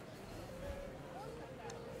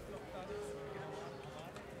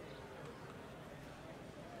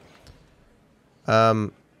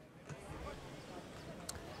 Have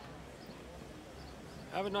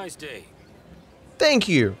a nice day. Thank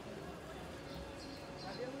you.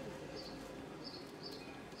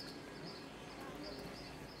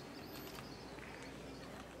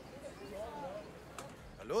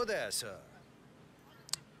 Hello there, sir.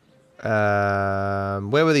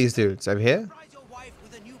 Where were these dudes? Over here?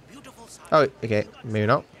 Oh, okay. Maybe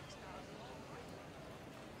not.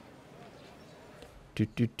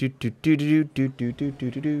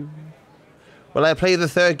 Will I play the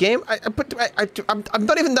third game? I'm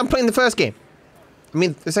not even done playing the first game. I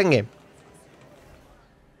mean, the second game.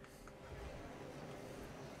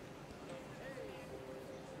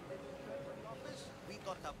 We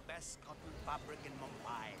got the best cotton fabric in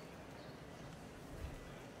Mumbai.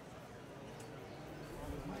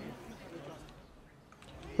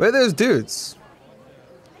 Where are those dudes?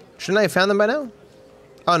 Shouldn't I have found them by now?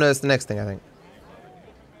 Oh no, it's the next thing, I think.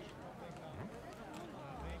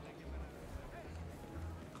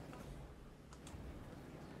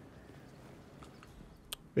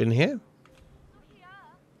 In here?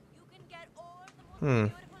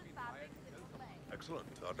 Excellent.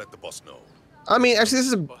 I'll let the boss know. I mean, actually, this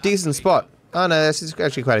is a decent spot. Oh no, there's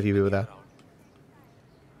actually quite a few people there.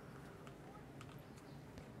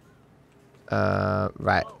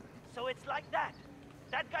 Right. So it's like that.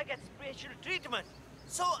 That guy gets special treatment.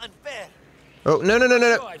 So unfair. Oh, no.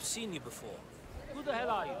 Sure, I've seen you before. Who the hell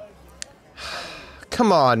are you?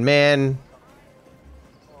 Come on, man.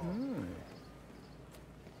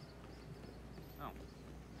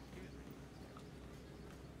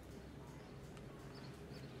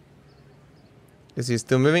 Is he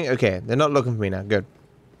still moving? Okay, they're not looking for me now. Good.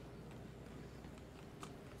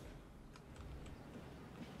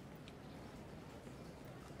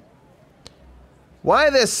 Why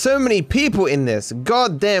are there so many people in this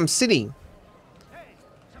goddamn city?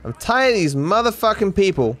 I'm tired of these motherfucking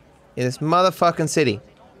people in this motherfucking city.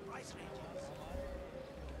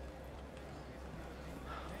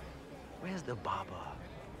 Where's the barber?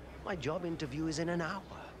 My job interview is in an hour.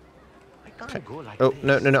 I can't go like Oh,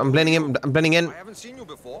 this. no. I'm blending in. I'm blending in. I haven't seen you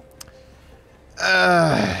before.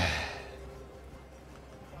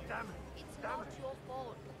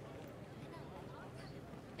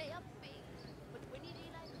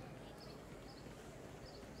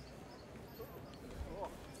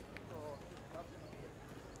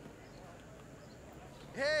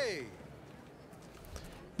 Hey!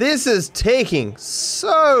 This is taking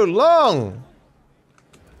so long.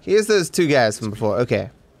 Here's those two guys from before.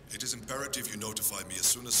 Okay. It is imperative you notify me as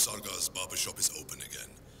soon as Sargar's barbershop is open again.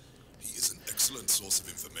 He is an excellent source of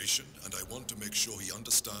information, and I want to make sure he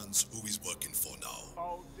understands who he's working for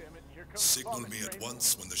now. Signal me at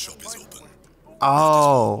once when the shop is open.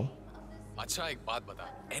 Oh. Acha, ek baat bata.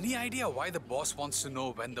 Any idea why the boss wants to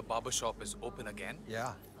know when the barber shop is open again?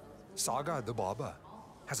 Yeah. Sargar, the barber,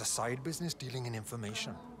 has a side business dealing in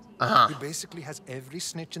information. He basically has every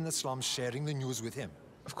snitch in the slums sharing the news with him.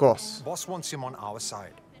 Of course. Boss wants him on our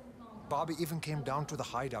side. Barbie even came down to the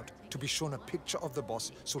hideout to be shown a picture of the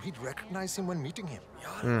boss so he'd recognize him when meeting him.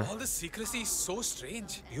 Yeah, all this secrecy is so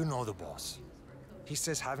strange. You know the boss. He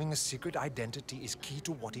says having a secret identity is key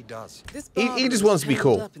to what he does. This He just wants to be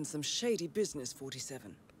cool. Up in some shady business,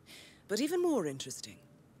 47. But even more interesting,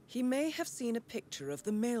 he may have seen a picture of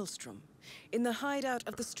the Maelstrom in the hideout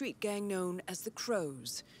of the street gang known as the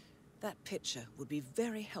Crows. That picture would be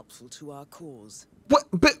very helpful to our cause. What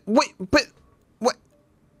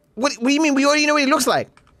do you mean? We already know what he looks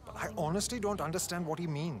like. I honestly don't understand what he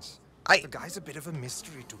means. The guy's a bit of a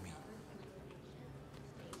mystery to me.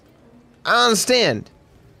 I understand.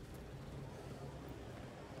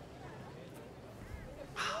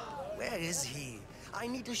 Where is he? I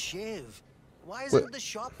need to shave. Why isn't the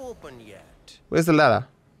shop open yet? Where's the ladder?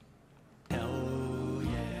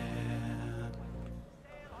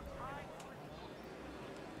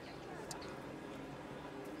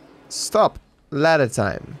 Stop. Ladder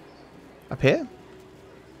time. Up here?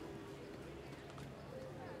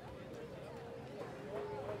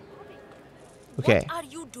 Okay. What are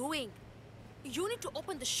you doing? You need to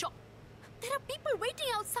open the shop. There are people waiting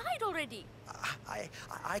outside already.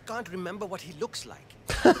 I can't remember what he looks like.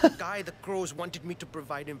 The guy the crows wanted me to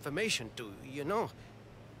provide information to, you know.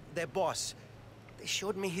 Their boss. They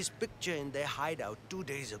showed me his picture in their hideout 2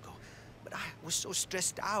 days ago. But I was so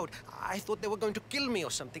stressed out. I thought they were going to kill me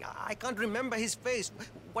or something. I can't remember his face.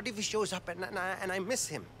 What if he shows up and I miss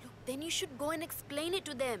him? Look, then you should go and explain it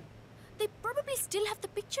to them. They probably still have the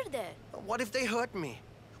picture there. What if they hurt me?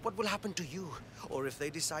 What will happen to you? Or if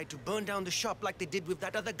they decide to burn down the shop like they did with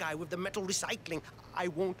that other guy with the metal recycling? I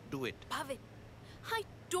won't do it. Bhavin, I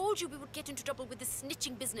told you we would get into trouble with this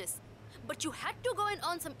snitching business. But you had to go and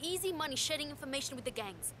earn some easy money sharing information with the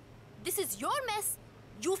gangs. This is your mess.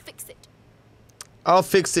 You fix it. I'll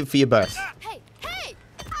fix it for you both. Hey, hey!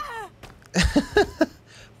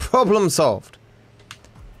 Problem solved.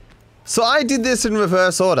 So I did this in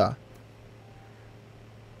reverse order.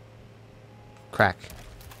 Crack.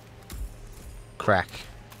 Crack.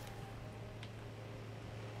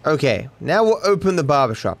 Okay, now we'll open the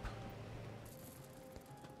barbershop.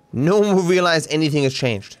 No one will realize anything has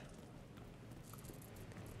changed.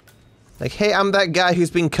 Like, hey, I'm that guy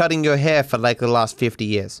who's been cutting your hair for like the last 50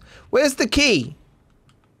 years. Where's the key?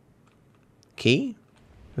 Key?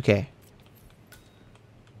 Okay.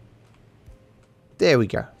 There we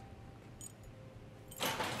go.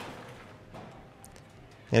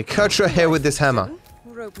 Now cut your hair with this hammer.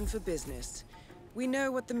 We're open for business. We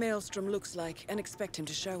know what the maelstrom looks like and expect him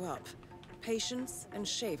to show up. Patience and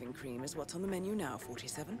shaving cream is what's on the menu now,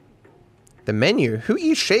 47. The menu? Who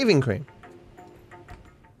eats shaving cream?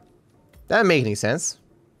 That doesn't make any sense.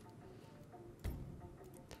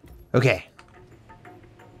 Okay.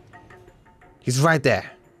 He's right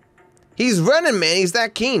there. He's running, man. He's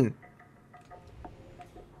that keen.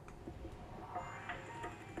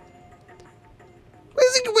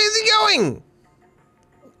 Where's he going?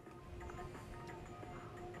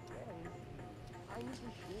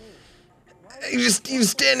 He's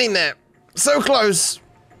standing there. So close.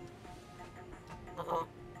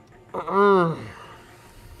 Oh.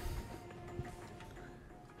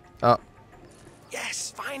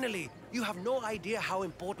 Yes, finally. You have no idea how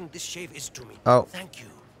important this shave is to me. Oh. Thank you.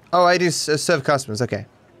 Oh, I do serve customers. Okay.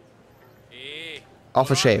 Hey,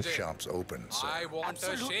 Offer shave. Shop's open, sir. I want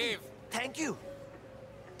a shave. Thank you.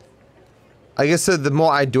 I guess so the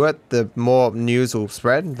more I do it, the more news will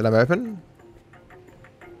spread that I'm open.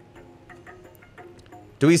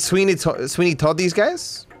 Do we Sweeney Todd these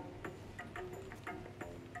guys?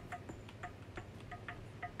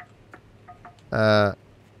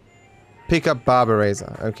 Pick up barber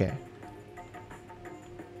razor. Okay.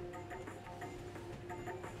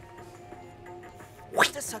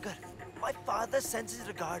 Mr. Sagar, my father sends his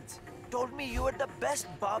regards. Told me you were the best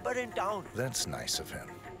barber in town. That's nice of him.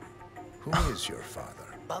 Who is your father?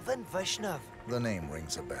 Bhavan Vaishnav. The name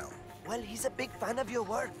rings a bell. Well, he's a big fan of your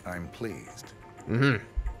work. I'm pleased. Mm-hmm.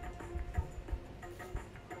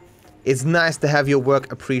 It's nice to have your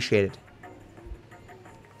work appreciated.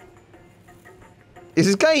 Is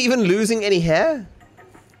this guy even losing any hair?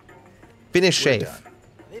 Finish shave.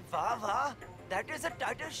 Hey, Vava, that is the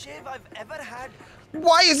tightest shave I've ever had.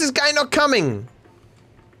 Why is this guy not coming?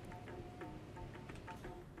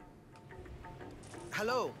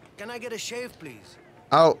 Hello, can I get a shave, please?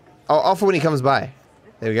 I'll offer when he comes by.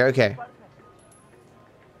 There we go. Okay.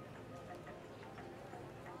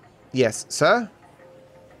 Yes, sir.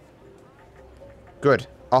 Good.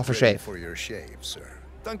 Offer shave. For your shave, sir.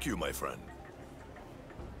 Thank you, my friend.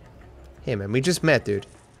 Hey, man, we just met, dude.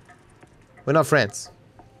 We're not friends.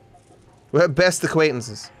 We're best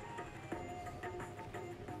acquaintances.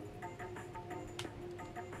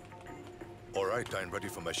 All right, I'm ready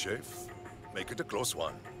for my shave. Make it a close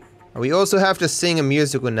one. And we also have to sing a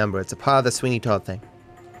musical number. It's a part of the Sweeney Todd thing.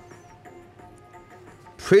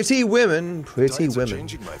 Pretty women, pretty Tides are women.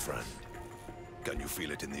 changing, my friend. Can you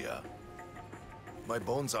feel it in the air? My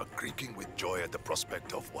bones are creaking with joy at the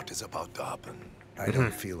prospect of what is about to happen. I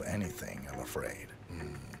don't feel anything, I'm afraid.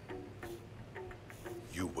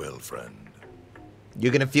 You will, friend.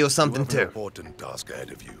 You're gonna feel something You have an too. important task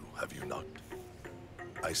ahead of you, have you not?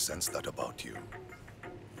 I sense that about you.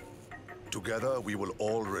 Together, we will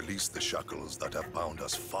all release the shackles that have bound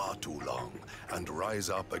us far too long and rise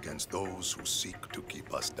up against those who seek to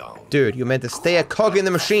keep us down. Dude, you're meant to stay a cog in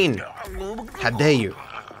the machine. How dare you?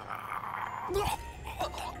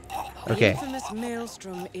 Okay. The infamous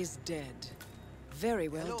maelstrom is dead. Very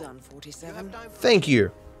well done, 47. Thank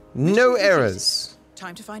you. No errors.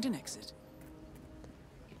 Time to find an exit.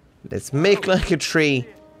 Let's make like a tree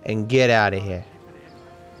and get out of here.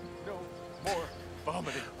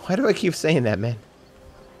 Why do I keep saying that, man?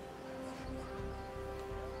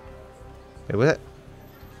 Wait, what?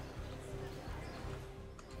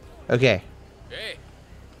 Okay. Hey.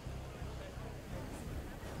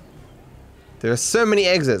 There are so many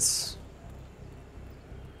exits.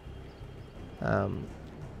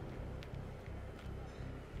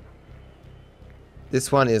 This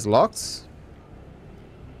one is locked.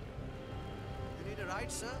 You need a ride,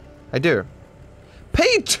 sir? I do.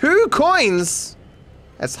 Pay 2 coins!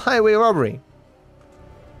 That's highway robbery.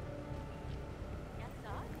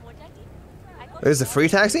 There's a free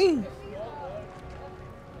taxi?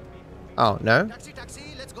 Oh, no? Taxi,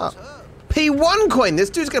 let's go, Oh. sir. Pay 1 coin! This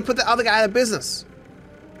dude's gonna put the other guy out of business.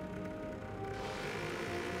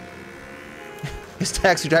 His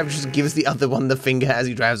taxi driver just gives the other one the finger as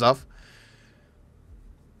he drives off.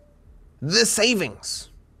 The savings.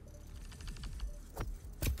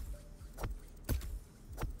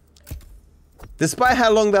 Despite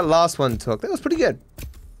how long that last one took, that was pretty good.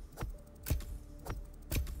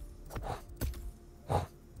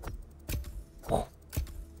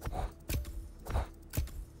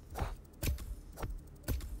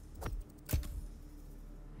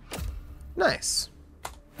 Nice.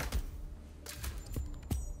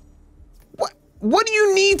 What do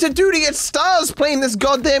you need to do to get stars playing this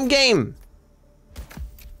goddamn game?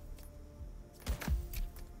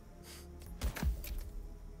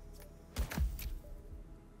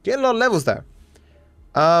 Get a lot of levels though.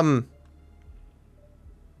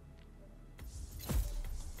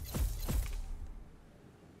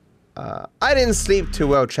 I didn't sleep too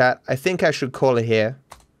well, chat. I think I should call it here.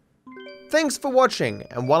 Thanks for watching,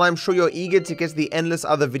 and while I'm sure you're eager to get to the endless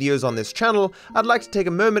other videos on this channel, I'd like to take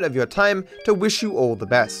a moment of your time to wish you all the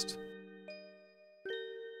best.